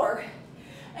got core.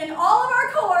 And all of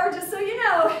our core, just so you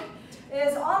know,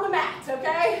 is on the mat,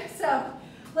 okay? So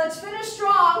let's finish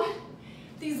strong.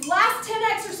 These last 10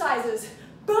 exercises,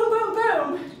 boom, boom,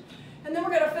 boom, and then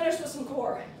we're gonna finish with some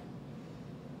core.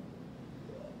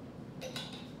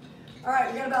 All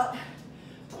right, we got about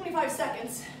 25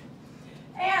 seconds.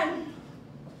 And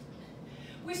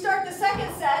we start the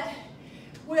second set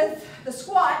with the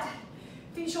squat,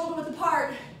 feet shoulder width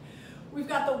apart. We've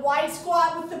got the wide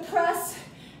squat with the press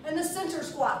and the center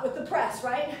squat with the press,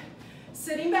 right?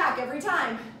 Sitting back every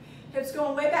time. Hips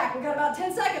going way back. We've got about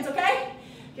 10 seconds, okay?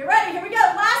 Get ready, here we go.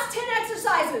 Last 10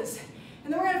 exercises.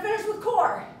 And then we're gonna finish with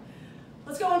core.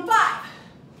 Let's go in 5,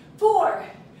 4,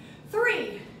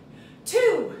 3,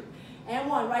 2, and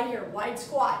 1. Right here, wide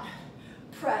squat,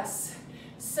 press,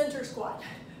 center squat,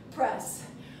 press,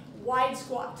 wide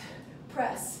squat,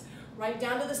 press, right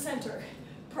down to the center,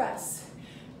 press.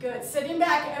 Good, sitting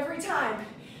back every time.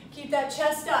 Keep that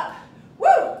chest up.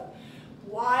 Woo!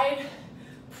 Wide,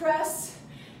 press,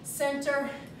 center,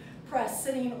 press.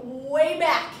 Sitting way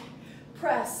back,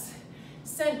 press,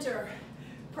 center,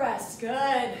 press.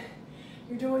 Good.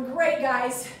 You're doing great,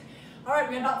 guys. All right,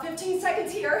 we have about 15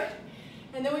 seconds here,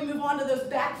 and then we move on to those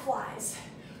back flies.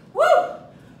 Woo!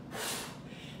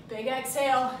 Big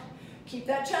exhale. Keep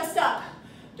that chest up.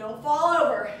 Don't fall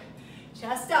over.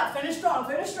 Chest up. Finish strong.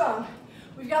 Finish strong.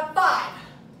 We've got 5,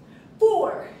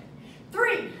 4,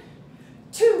 3,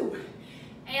 2,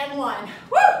 and 1.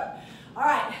 Woo! All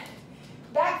right.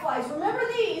 Back flies. Remember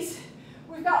these.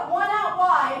 We've got one out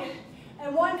wide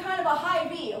and one kind of a high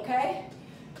V, okay?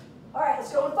 All right,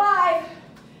 let's go in 5.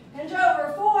 Hinge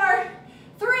over. 4,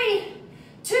 3,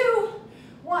 2,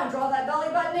 1. Draw that belly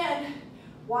button in.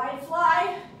 Wide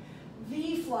fly,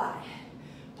 V fly.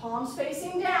 Palms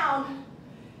facing down.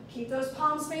 Keep those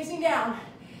palms facing down.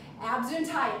 Abs in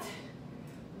tight.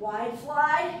 Wide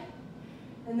fly,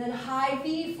 and then high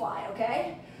V fly,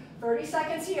 okay? 30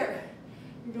 seconds here.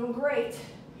 You're doing great.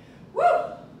 Woo!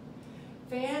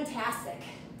 Fantastic.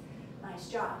 Nice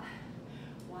job.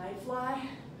 Wide fly,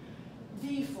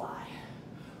 V fly.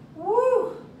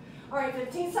 Woo! All right,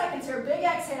 15 seconds here. Big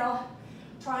exhale.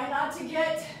 Try not to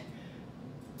get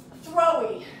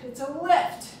throwy. It's a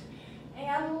lift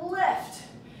and lift.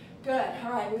 Good.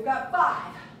 All right, we've got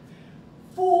 5,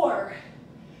 4,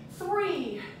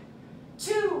 3,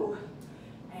 2,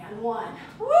 and 1.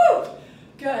 Woo!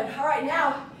 Good. All right,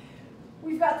 now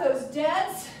we've got those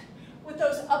deads with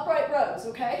those upright rows,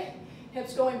 okay?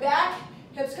 Hips going back,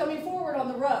 hips coming forward on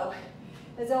the row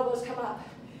as elbows come up.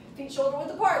 Feet shoulder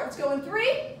width apart. Let's go in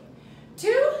 3,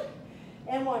 2,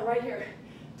 and 1. Right here.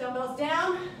 Dumbbells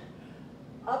down,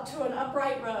 up to an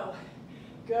upright row.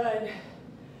 Good.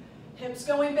 Hips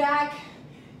going back,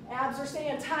 abs are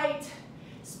staying tight,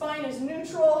 spine is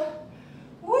neutral.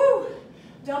 Woo!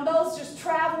 Dumbbells just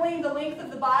traveling the length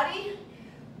of the body.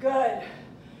 Good.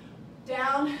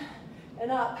 Down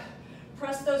and up.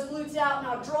 Press those glutes out.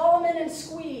 Now draw them in and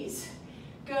squeeze.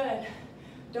 Good.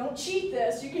 Don't cheat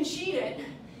this. You can cheat it.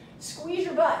 Squeeze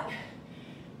your butt.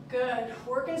 Good.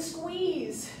 Work and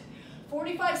squeeze.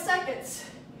 45 seconds.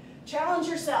 Challenge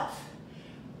yourself.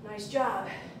 Nice job.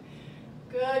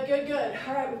 Good, good, good.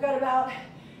 All right, we've got about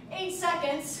 8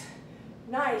 seconds.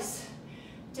 Nice.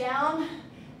 Down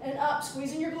and up.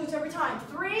 Squeezing your glutes every time.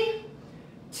 3,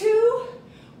 2,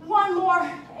 1 more,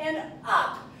 and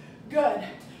up. Good.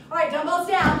 All right, dumbbells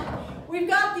down. We've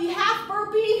got the half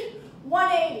burpee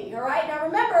 180, all right? Now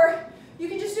remember, you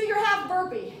can just do your half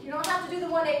burpee. You don't have to do the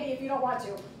 180 if you don't want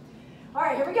to. All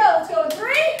right, here we go. Let's go in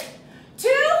 3, 2,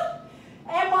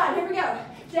 and 1. Here we go.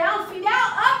 Down, feet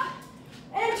out, up,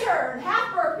 and turn.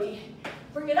 Half burpee.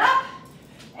 Bring it up,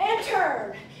 and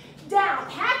turn. Down,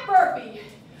 half burpee.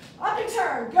 Up and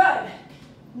turn. Good.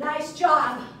 Nice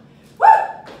job. Woo!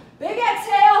 Big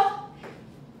exhale.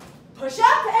 Push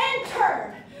up and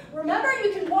turn. Remember,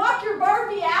 you can walk your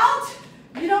burpee out.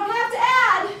 You don't have to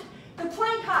add the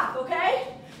plank hop,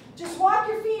 okay? Just walk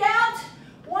your feet out,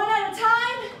 one at a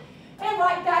time, and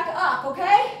right back up,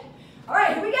 okay? All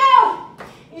right, here we go.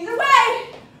 Either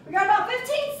way, we got about 15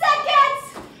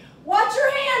 seconds. Watch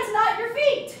your hands, not your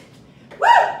feet. Woo!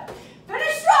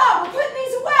 Finish strong. We're putting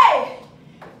these away.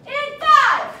 In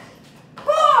 5,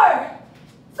 4,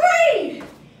 3,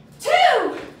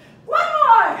 2, 1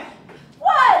 more.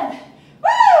 1.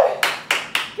 Woo!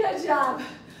 Good job.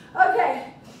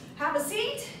 Okay, have a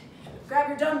seat. Grab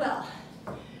your dumbbell.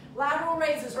 Lateral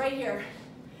raises right here.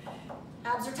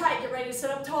 Abs are tight. Get ready to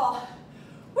sit up tall.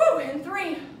 Woo! In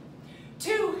 3,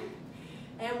 2,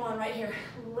 and 1 right here.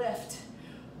 Lift.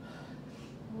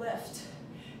 Lift.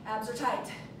 Abs are tight.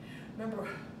 Remember,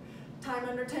 time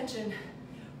under tension.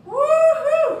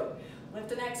 Woo-hoo!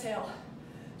 Lift and exhale.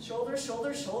 Shoulders,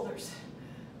 shoulders, shoulders.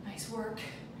 Nice work.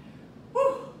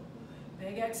 Woo!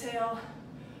 Big exhale.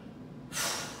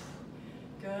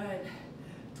 Good.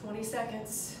 20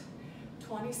 seconds.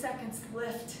 20 seconds.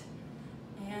 Lift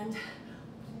and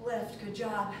lift. Good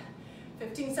job.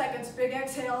 15 seconds. Big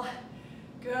exhale.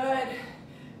 Good.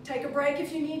 Take a break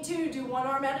if you need to. Do one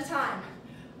arm at a time.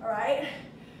 All right?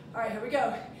 All right, here we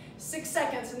go. 6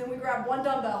 seconds, and then we grab one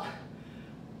dumbbell.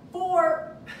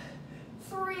 4,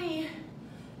 3,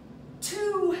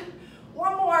 2,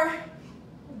 1 more.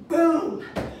 Boom.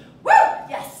 Woo!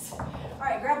 Yes. All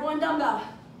right, grab one dumbbell.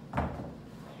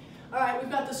 All right,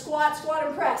 we've got the squat, squat,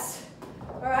 and press.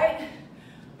 All right?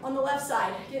 On the left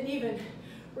side, getting even.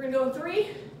 We're gonna go in 3,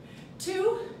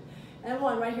 2, and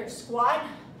 1 right here. Squat.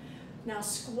 Now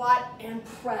squat and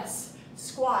press.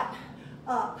 Squat,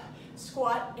 up,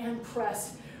 squat and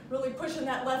press. Really pushing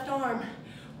that left arm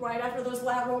right after those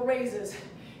lateral raises.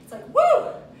 It's like,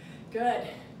 woo! Good.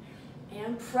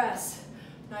 And press.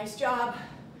 Nice job.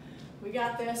 We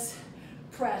got this.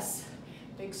 Press.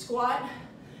 Big squat.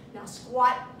 Now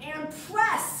squat and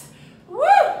press. Woo!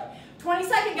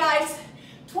 20-second, guys.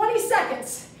 20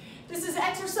 seconds. This is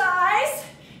exercise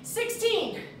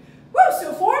 16. Woo!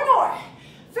 So 4 more.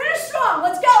 Finish strong.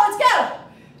 Let's go. Let's go.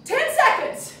 10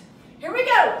 seconds. Here we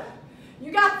go.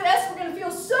 You got this. We're going to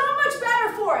feel so much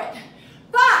better for it.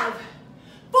 5,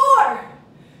 4,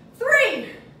 3,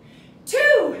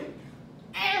 2,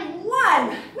 and 1.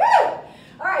 Woo!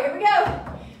 All right, here we go.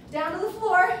 Down to the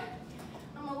floor.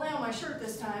 I'm going to lay on my shirt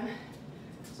this time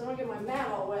so I don't get my mat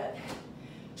all wet.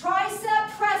 Tricep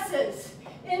presses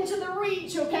into the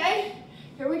reach, okay?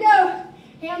 Here we go.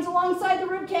 Hands alongside the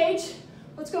rib cage.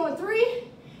 Let's go in 3,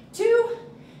 2,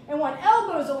 and 1.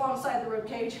 Elbows alongside the rib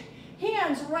cage.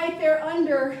 Hands right there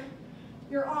under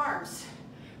your arms.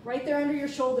 Right there under your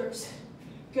shoulders.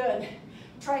 Good.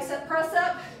 Tricep press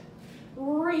up.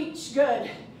 Reach. Good.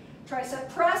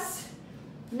 Tricep press.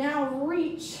 Now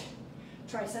reach.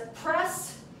 Tricep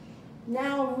press.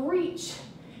 Now reach.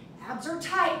 Abs are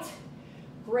tight.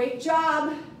 Great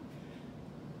job.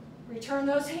 Return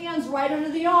those hands right under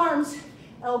the arms.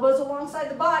 Elbows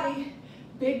alongside the body.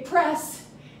 Big press.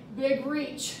 Big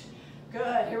reach.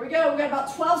 Good. Here we go. We got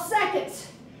about 12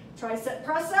 seconds. Tricep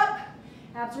press up.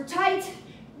 Abs are tight.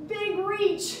 Big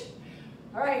reach.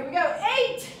 All right, here we go.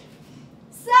 8,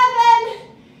 7,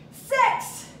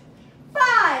 6,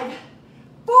 5,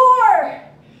 4,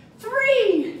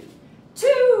 3,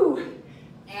 2,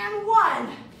 and 1.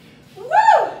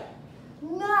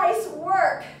 Woo! Nice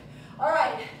work. All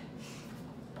right.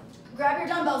 Grab your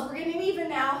dumbbells. We're getting even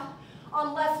now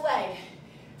on left leg.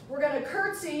 We're going to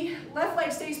curtsy. Left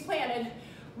leg stays planted.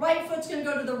 Right foot's going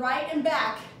to go to the right and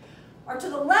back, or to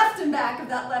the left and back of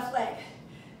that left leg.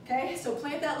 Okay, so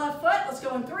plant that left foot. Let's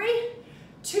go in 3,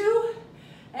 2,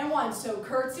 and 1. So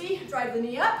curtsy, drive the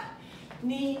knee up,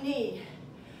 knee, knee.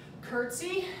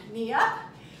 Curtsy, knee up,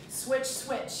 switch,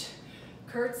 switch.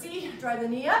 Curtsy, drive the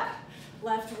knee up,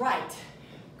 left, right.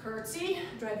 Curtsy,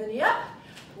 drive the knee up,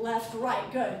 left,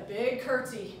 right. Good, big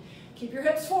curtsy. Keep your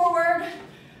hips forward,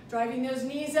 driving those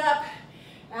knees up.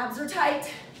 Abs are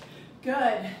tight.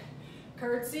 Good.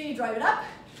 Curtsy, drive it up,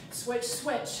 switch,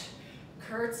 switch.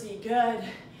 Curtsy, good.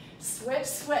 Switch,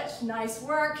 switch. Nice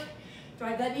work.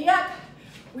 Drive that knee up.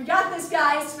 We got this,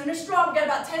 guys. Finish strong. We got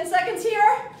about 10 seconds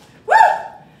here. Woo!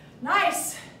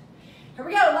 Nice. Here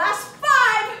we go. Last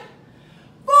 5,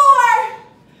 4,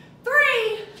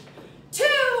 3,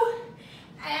 2,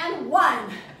 and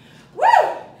 1. Woo!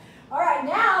 All right,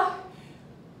 now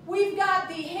we've got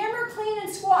the hammer clean and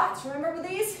squats. Remember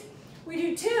these? We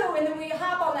do 2, and then we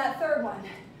hop on that third one.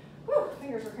 Woo!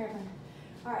 Fingers are cramping.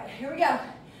 All right, here we go.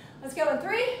 Let's go in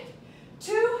 3,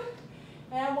 2,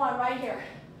 and 1 right here.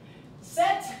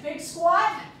 Set, big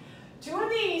squat. 2 of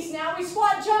these. Now we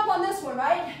squat jump on this one,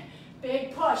 right?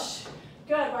 Big push.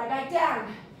 Good, right back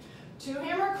down. 2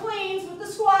 hammer cleans with the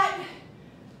squat.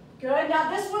 Good, now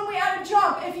this one we add a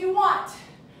jump if you want.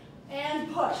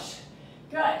 And push.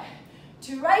 Good.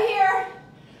 2 right here.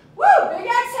 Woo, big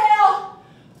exhale.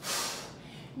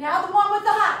 Now the one with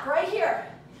the hop right here.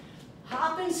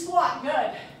 Hop and squat,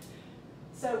 good.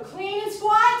 So clean and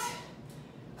squat,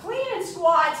 clean and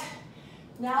squat.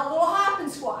 Now a little hop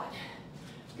and squat.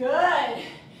 Good.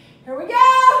 Here we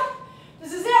go.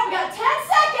 This is it, we got 10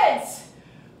 seconds.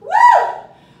 Woo!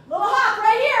 Little hop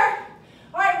right here.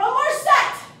 All right, one more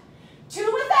set. 2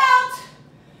 without,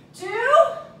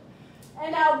 2,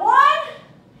 and now 1.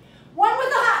 1 with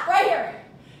the hop right here.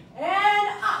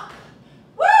 And up.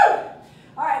 Woo!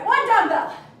 All right, 1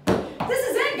 dumbbell. This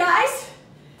is it, guys.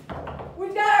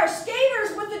 We've got our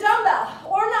skaters with the dumbbell,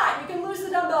 or not. You can lose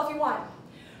the dumbbell if you want.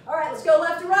 All right, let's go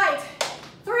left to right.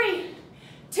 3,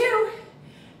 2,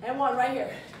 and 1 right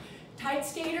here. Tight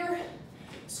skater,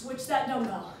 switch that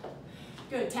dumbbell.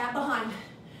 Good, tap behind.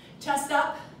 Chest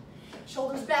up,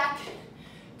 shoulders back.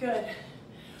 Good.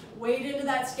 Weight into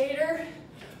that skater.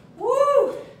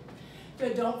 Woo!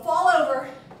 Good, don't fall over.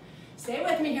 Stay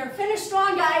with me here. Finish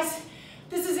strong, guys.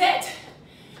 This is it.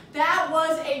 That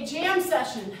was a jam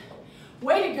session.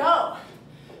 Way to go.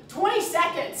 20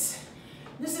 seconds.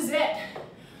 This is it.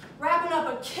 Wrapping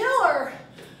up a killer,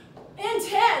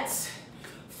 intense,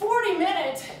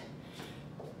 40-minute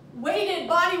weighted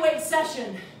body weight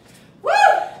session. Woo!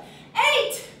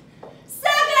 8,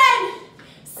 7,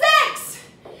 6,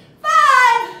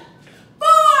 5,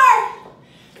 4,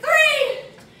 3,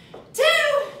 2,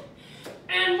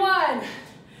 and 1.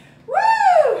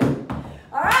 Woo!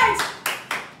 All right.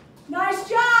 Nice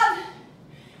job.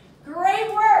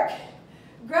 Great work.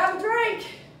 Grab a drink.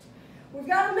 We've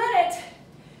got a minute.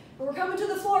 We're coming to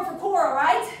the floor for core, all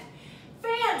right?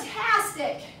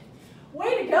 Fantastic.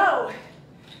 Way to go.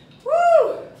 Woo!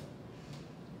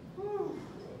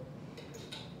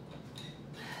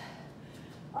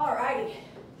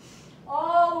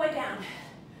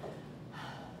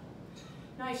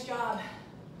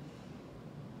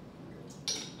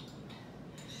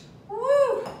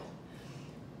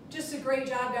 Great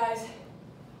job, guys.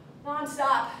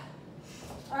 Non-stop.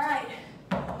 All right,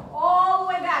 all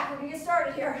the way back. We're gonna get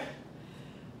started here.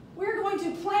 We're going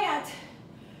to plant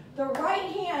the right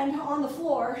hand on the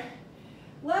floor,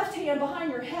 left hand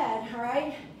behind your head, all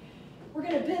right? We're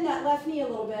gonna bend that left knee a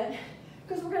little bit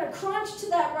because we're gonna crunch to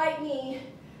that right knee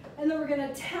and then we're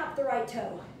gonna tap the right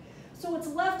toe. So it's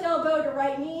left elbow to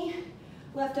right knee,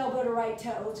 left elbow to right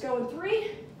toe. Let's go in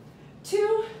 3,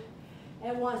 2,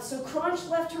 and 1. So crunch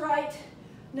left to right,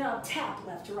 now tap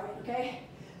left to right, okay?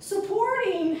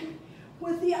 Supporting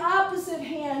with the opposite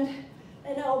hand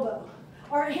and elbow,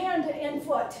 or hand and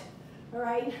foot, all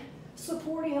right?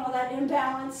 Supporting all that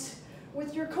imbalance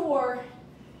with your core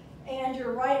and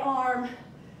your right arm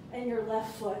and your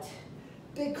left foot.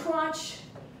 Big crunch.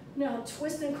 Now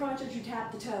twist and crunch as you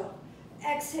tap the toe.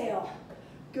 Exhale.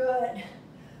 Good.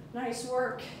 Nice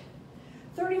work.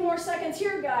 30 more seconds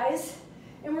here, guys,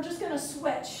 and we're just gonna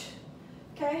switch,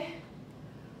 okay?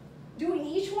 Doing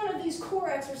each one of these core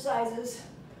exercises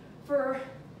for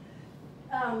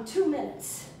 2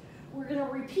 minutes. We're gonna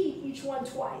repeat each one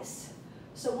twice.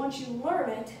 So once you learn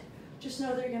it, just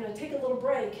know that you're gonna take a little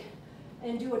break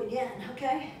and do it again,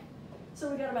 okay?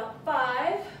 So we got about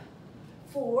 5,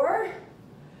 4,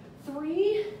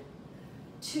 3,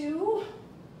 2,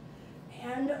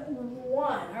 and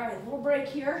 1. All right, a little break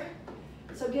here.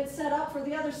 So get set up for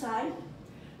the other side.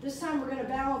 This time we're gonna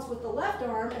balance with the left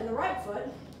arm and the right foot.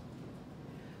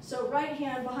 So right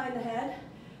hand behind the head,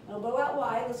 elbow out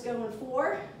wide. Let's go in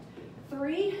 4,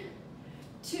 3,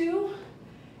 2,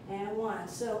 and 1.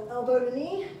 So elbow to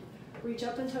knee, reach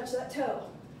up and touch that toe.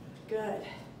 Good.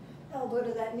 Elbow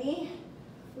to that knee,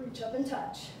 reach up and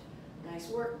touch. Nice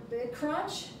work, big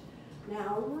crunch.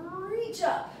 Now reach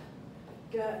up.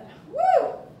 Good.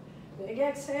 Woo! Big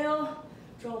exhale.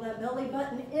 Draw that belly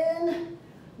button in,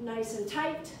 nice and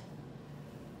tight.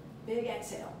 Big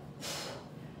exhale.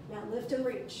 Now lift and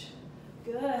reach.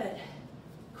 Good.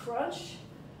 Crunch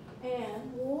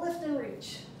and lift and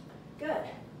reach. Good.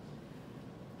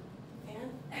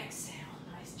 And exhale.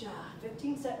 Nice job.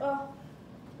 15 seconds. Oh,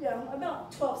 yeah,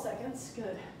 about 12 seconds.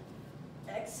 Good.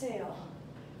 Exhale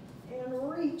and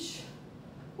reach.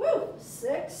 Woo!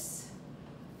 6,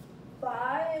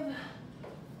 5,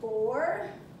 4,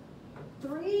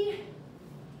 3,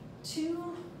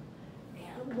 2,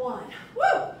 and 1.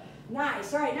 Woo!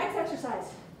 Nice. All right, next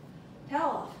exercise. Towel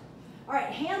off. All right,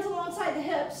 hands alongside the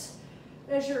hips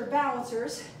as your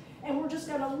balancers, and we're just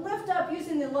gonna lift up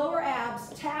using the lower abs,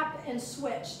 tap and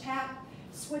switch. Tap,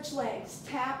 switch legs,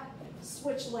 tap,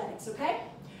 switch legs, okay?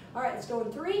 All right, let's go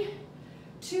in 3,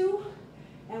 2,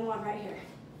 and 1 right here.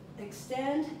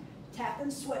 Extend, tap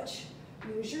and switch.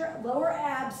 Use your lower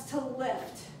abs to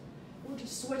lift. We're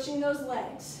just switching those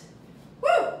legs.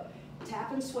 Woo!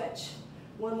 Tap and switch.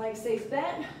 One leg stays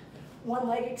bent, one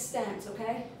leg extends,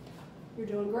 okay? You're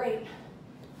doing great.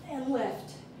 And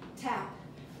lift, tap,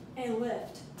 and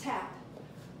lift, tap,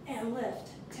 and lift,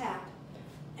 tap,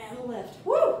 and lift.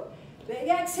 Woo! Big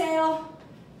exhale.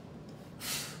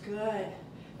 Good.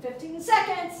 15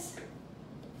 seconds.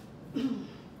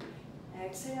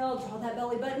 Exhale, draw that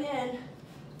belly button in.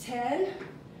 10,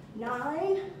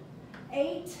 9,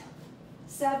 8,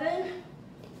 7,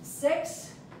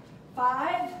 6,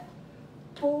 5,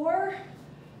 4,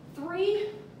 3,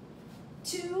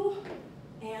 2,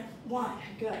 and 1.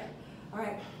 Good. All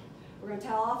right, we're gonna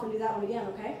towel off and do that one again,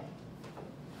 okay?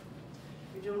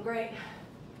 You're doing great.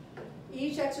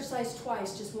 Each exercise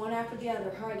twice, just one after the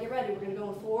other. All right, get ready. We're gonna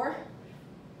go in 4,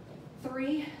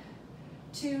 3,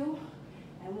 2,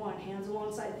 and 1. Hands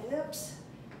alongside the hips.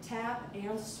 Tap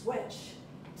and switch.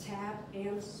 Tap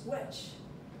and switch.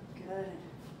 Good.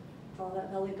 Draw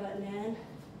that belly button in.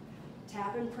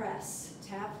 Tap and press.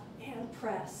 Tap and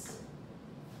press.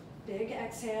 Big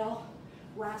exhale.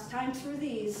 Last time through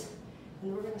these.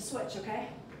 And we're going to switch, okay?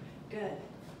 Good.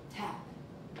 Tap.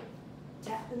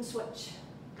 Tap and switch.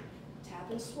 Tap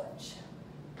and switch.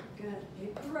 Good.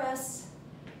 Big press.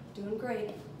 Doing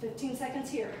great. 15 seconds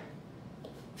here.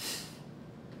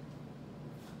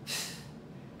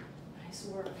 Nice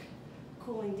work.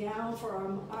 Cooling down for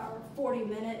our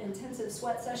 40-minute intensive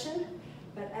sweat session.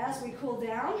 But as we cool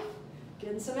down,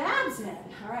 getting some abs in.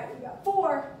 All right, we've got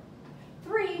 4,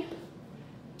 3,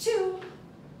 2,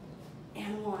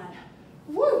 and 1.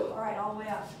 Woo! All right, all the way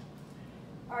up.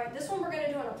 All right, this one we're going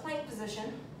to do in a plank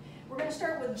position. We're going to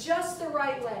start with just the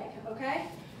right leg, okay?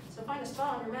 So find a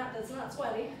spot on your mat that's not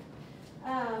sweaty.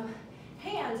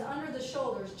 Hands under the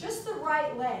shoulders, just the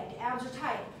right leg. Abs are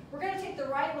tight. We're going to take the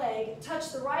right leg,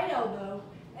 touch the right elbow,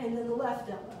 and then the left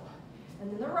elbow. And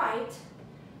then the right,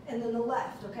 and then the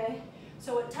left, okay?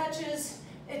 So it touches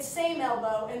its same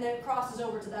elbow, and then it crosses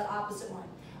over to that opposite one.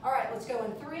 All right, let's go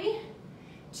in 3,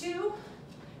 2,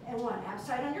 and 1. Abs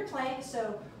tight on your plank.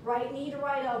 So right knee to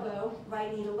right elbow,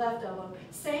 right knee to left elbow.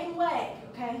 Same leg,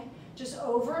 okay? Just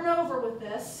over and over with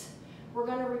this. We're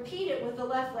going to repeat it with the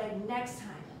left leg next time.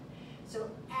 So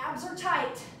abs are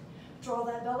tight. Draw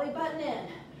that belly button in.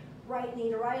 Right knee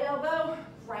to right elbow,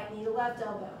 right knee to left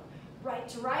elbow. Right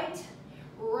to right,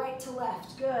 right to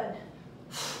left. Good.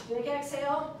 Big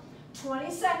exhale.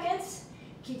 20 seconds.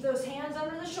 Keep those hands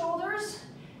under the shoulders.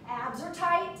 Abs are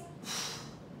tight.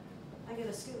 I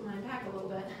gotta scoot mine back a little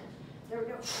bit. There we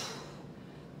go.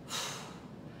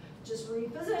 Just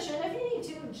reposition if you need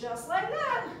to, just like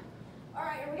that. All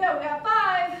right, here we go. We got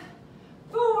 5,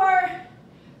 4,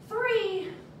 3,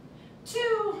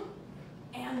 2,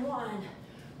 and 1.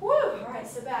 Woo! All right,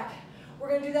 sit back. We're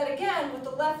gonna do that again with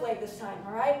the left leg this time,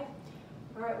 all right?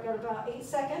 All right, we got about 8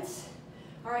 seconds.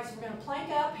 All right, so we're gonna plank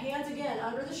up, hands again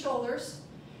under the shoulders.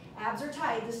 Abs are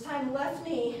tight. This time left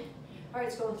knee. All right,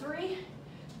 it's going 3,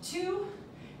 2,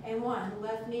 and 1.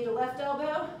 Left knee to left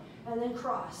elbow, and then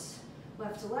cross.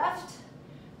 Left to left,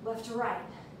 left to right.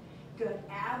 Good.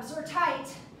 Abs are tight.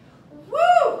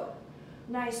 Woo!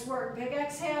 Nice work. Big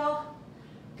exhale.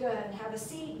 Good. Have a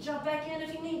seat. Jump back in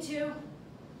if you need to.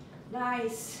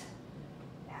 Nice.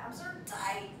 Abs are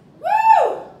tight.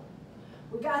 Woo!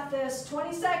 We got this.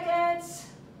 20 seconds.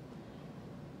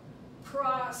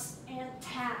 Cross and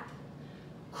tap.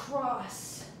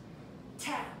 Cross,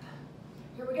 tap.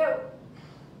 Here we go.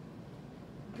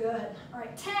 Good. All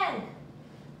right, 10,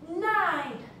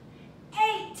 9,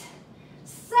 8,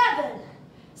 7,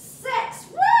 6,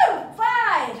 woo!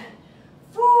 5,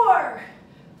 4,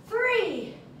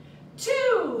 3,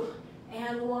 2,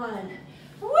 and 1.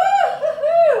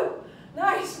 Woo-hoo-hoo!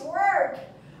 Nice work.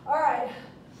 All right.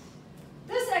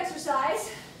 This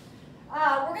exercise,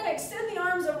 we're going to extend the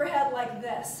arms overhead like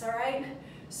this, all right?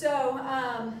 So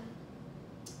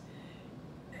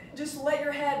just let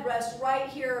your head rest right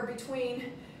here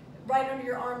between, right under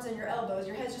your arms and your elbows.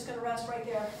 Your head's just going to rest right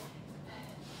there.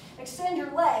 Extend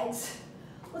your legs.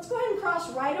 Let's go ahead and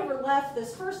cross right over left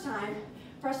this first time.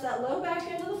 Press that low back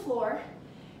into the floor.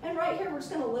 And right here, we're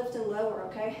just going to lift and lower,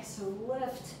 okay? So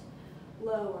lift,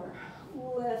 lower,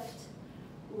 lift,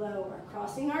 lower.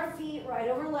 Crossing our feet right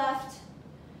over left.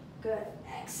 Good.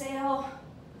 Exhale.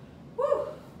 Woo!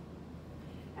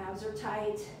 Abs are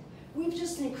tight. We've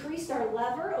just increased our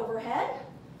lever overhead.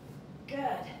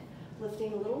 Good.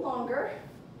 Lifting a little longer.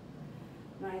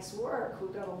 Nice work.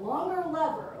 We've got a longer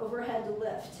lever overhead to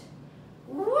lift.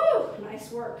 Woo!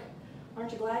 Nice work.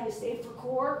 Aren't you glad you stayed for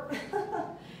core?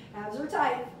 Abs are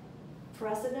tight.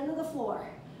 Press it into the floor.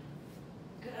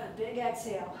 Good. Big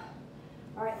exhale.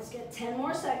 All right, let's get 10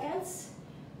 more seconds.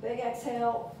 Big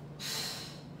exhale.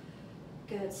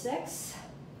 Good. 6,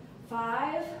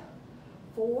 5,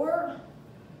 4,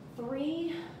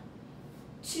 3,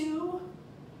 2,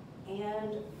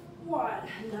 and 1.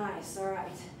 Nice. All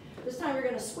right. This time you're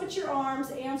going to switch your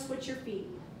arms and switch your feet.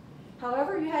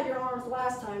 However you had your arms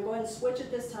last time, go ahead and switch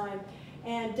it this time.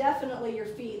 And definitely your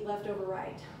feet left over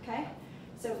right. Okay?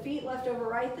 So feet left over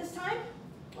right this time.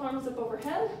 Arms up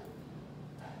overhead.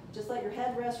 Just let your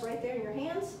head rest right there in your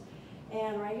hands.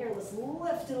 And right here, let's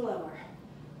lift and lower.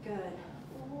 Good.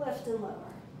 Lift and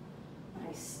lower.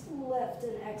 Nice. Lift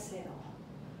and exhale.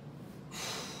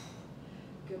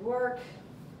 Good work.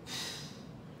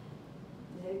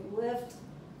 Big lift,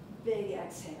 big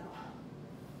exhale.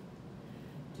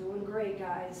 Doing great,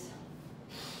 guys.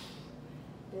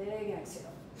 Big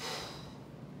exhale.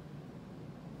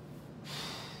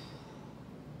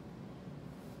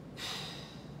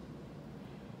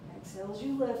 Exhale as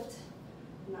you lift.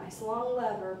 Nice long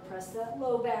lever. Press that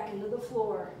low back into the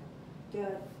floor.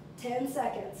 Good. 10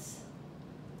 seconds.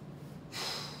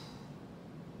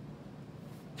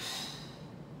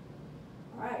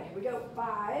 All right, here we go.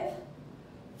 5,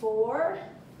 4,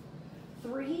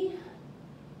 3,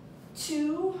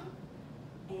 2,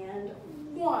 and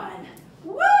 1.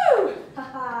 Woo!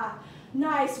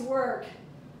 Nice work.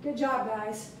 Good job,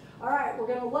 guys. All right, we're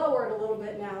going to lower it a little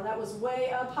bit now. That was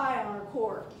way up high on our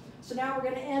core. So now we're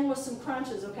going to end with some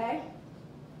crunches, okay?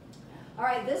 All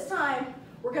right, this time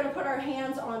we're going to put our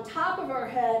hands on top of our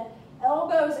head,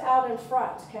 elbows out in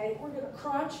front, okay? We're going to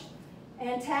crunch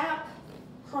and tap,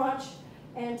 crunch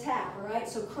and tap, all right?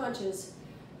 So crunches.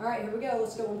 All right, here we go.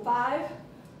 Let's go in 5,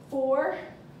 4,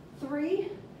 3,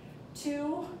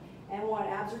 2, and 1.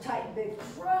 Abs are tight. Big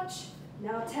crunch.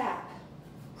 Now tap,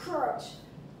 crunch,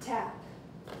 tap,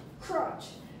 crunch,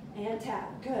 and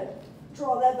tap. Good.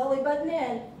 Draw that belly button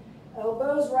in.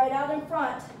 Elbows right out in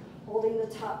front, holding the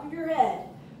top of your head.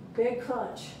 Big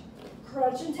crunch.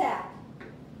 Crunch and tap.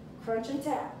 Crunch and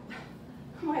tap.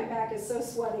 My back is so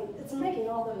sweaty. It's making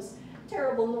all those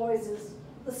terrible noises.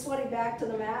 The sweaty back to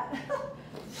the mat.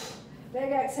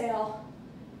 Big exhale.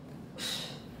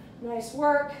 Nice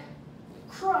work.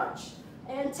 Crunch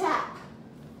and tap.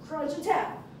 Crunch and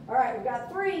tap. All right, we've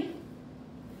got 3,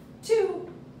 2,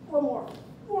 one more.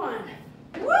 1.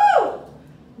 Woo!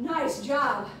 Nice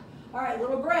job. All right,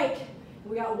 little break.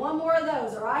 We got one more of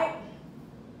those, all right?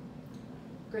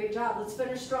 Great job. Let's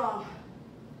finish strong.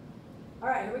 All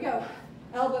right, here we go.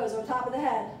 Elbows on top of the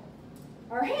head.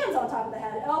 Our hands on top of the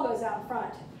head, elbows out in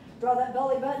front. Draw that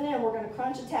belly button in. We're going to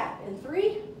crunch and tap. In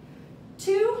 3,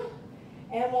 2,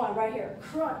 and 1. Right here.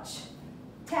 Crunch,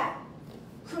 tap,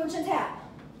 crunch and tap.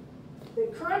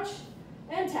 Big crunch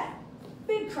and tap.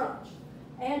 Big crunch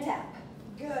and tap.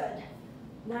 Good.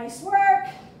 Nice work.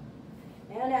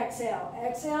 And exhale.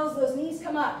 Exhale as those knees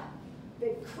come up.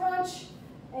 Big crunch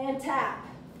and tap.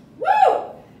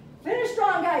 Woo! Finish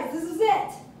strong, guys. This is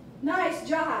it. Nice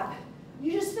job.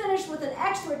 You just finished with an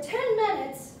extra 10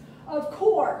 minutes of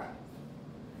core.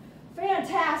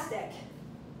 Fantastic.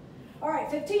 All right,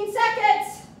 15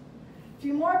 seconds. A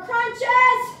few more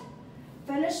crunches.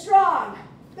 Finish strong.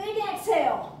 Big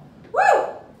exhale. Woo!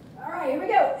 All right, here we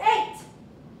go. 8,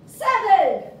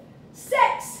 7,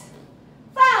 6,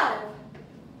 5,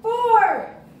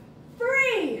 4,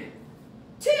 3,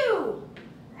 2,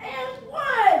 and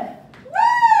 1.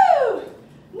 Woo!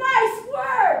 Nice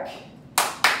work.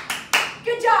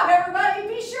 Good job, everybody.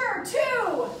 Be sure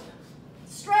to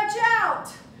stretch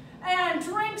out and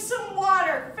drink some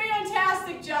water.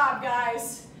 Fantastic job,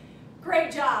 guys.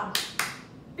 Great job.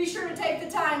 Be sure to take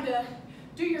the time to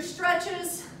do your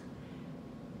stretches.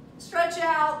 Stretch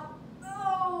out.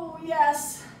 Oh,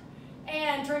 yes.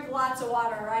 And drink lots of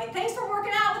water, all right? Thanks for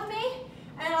working out with me,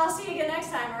 and I'll see you again next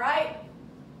time, all right?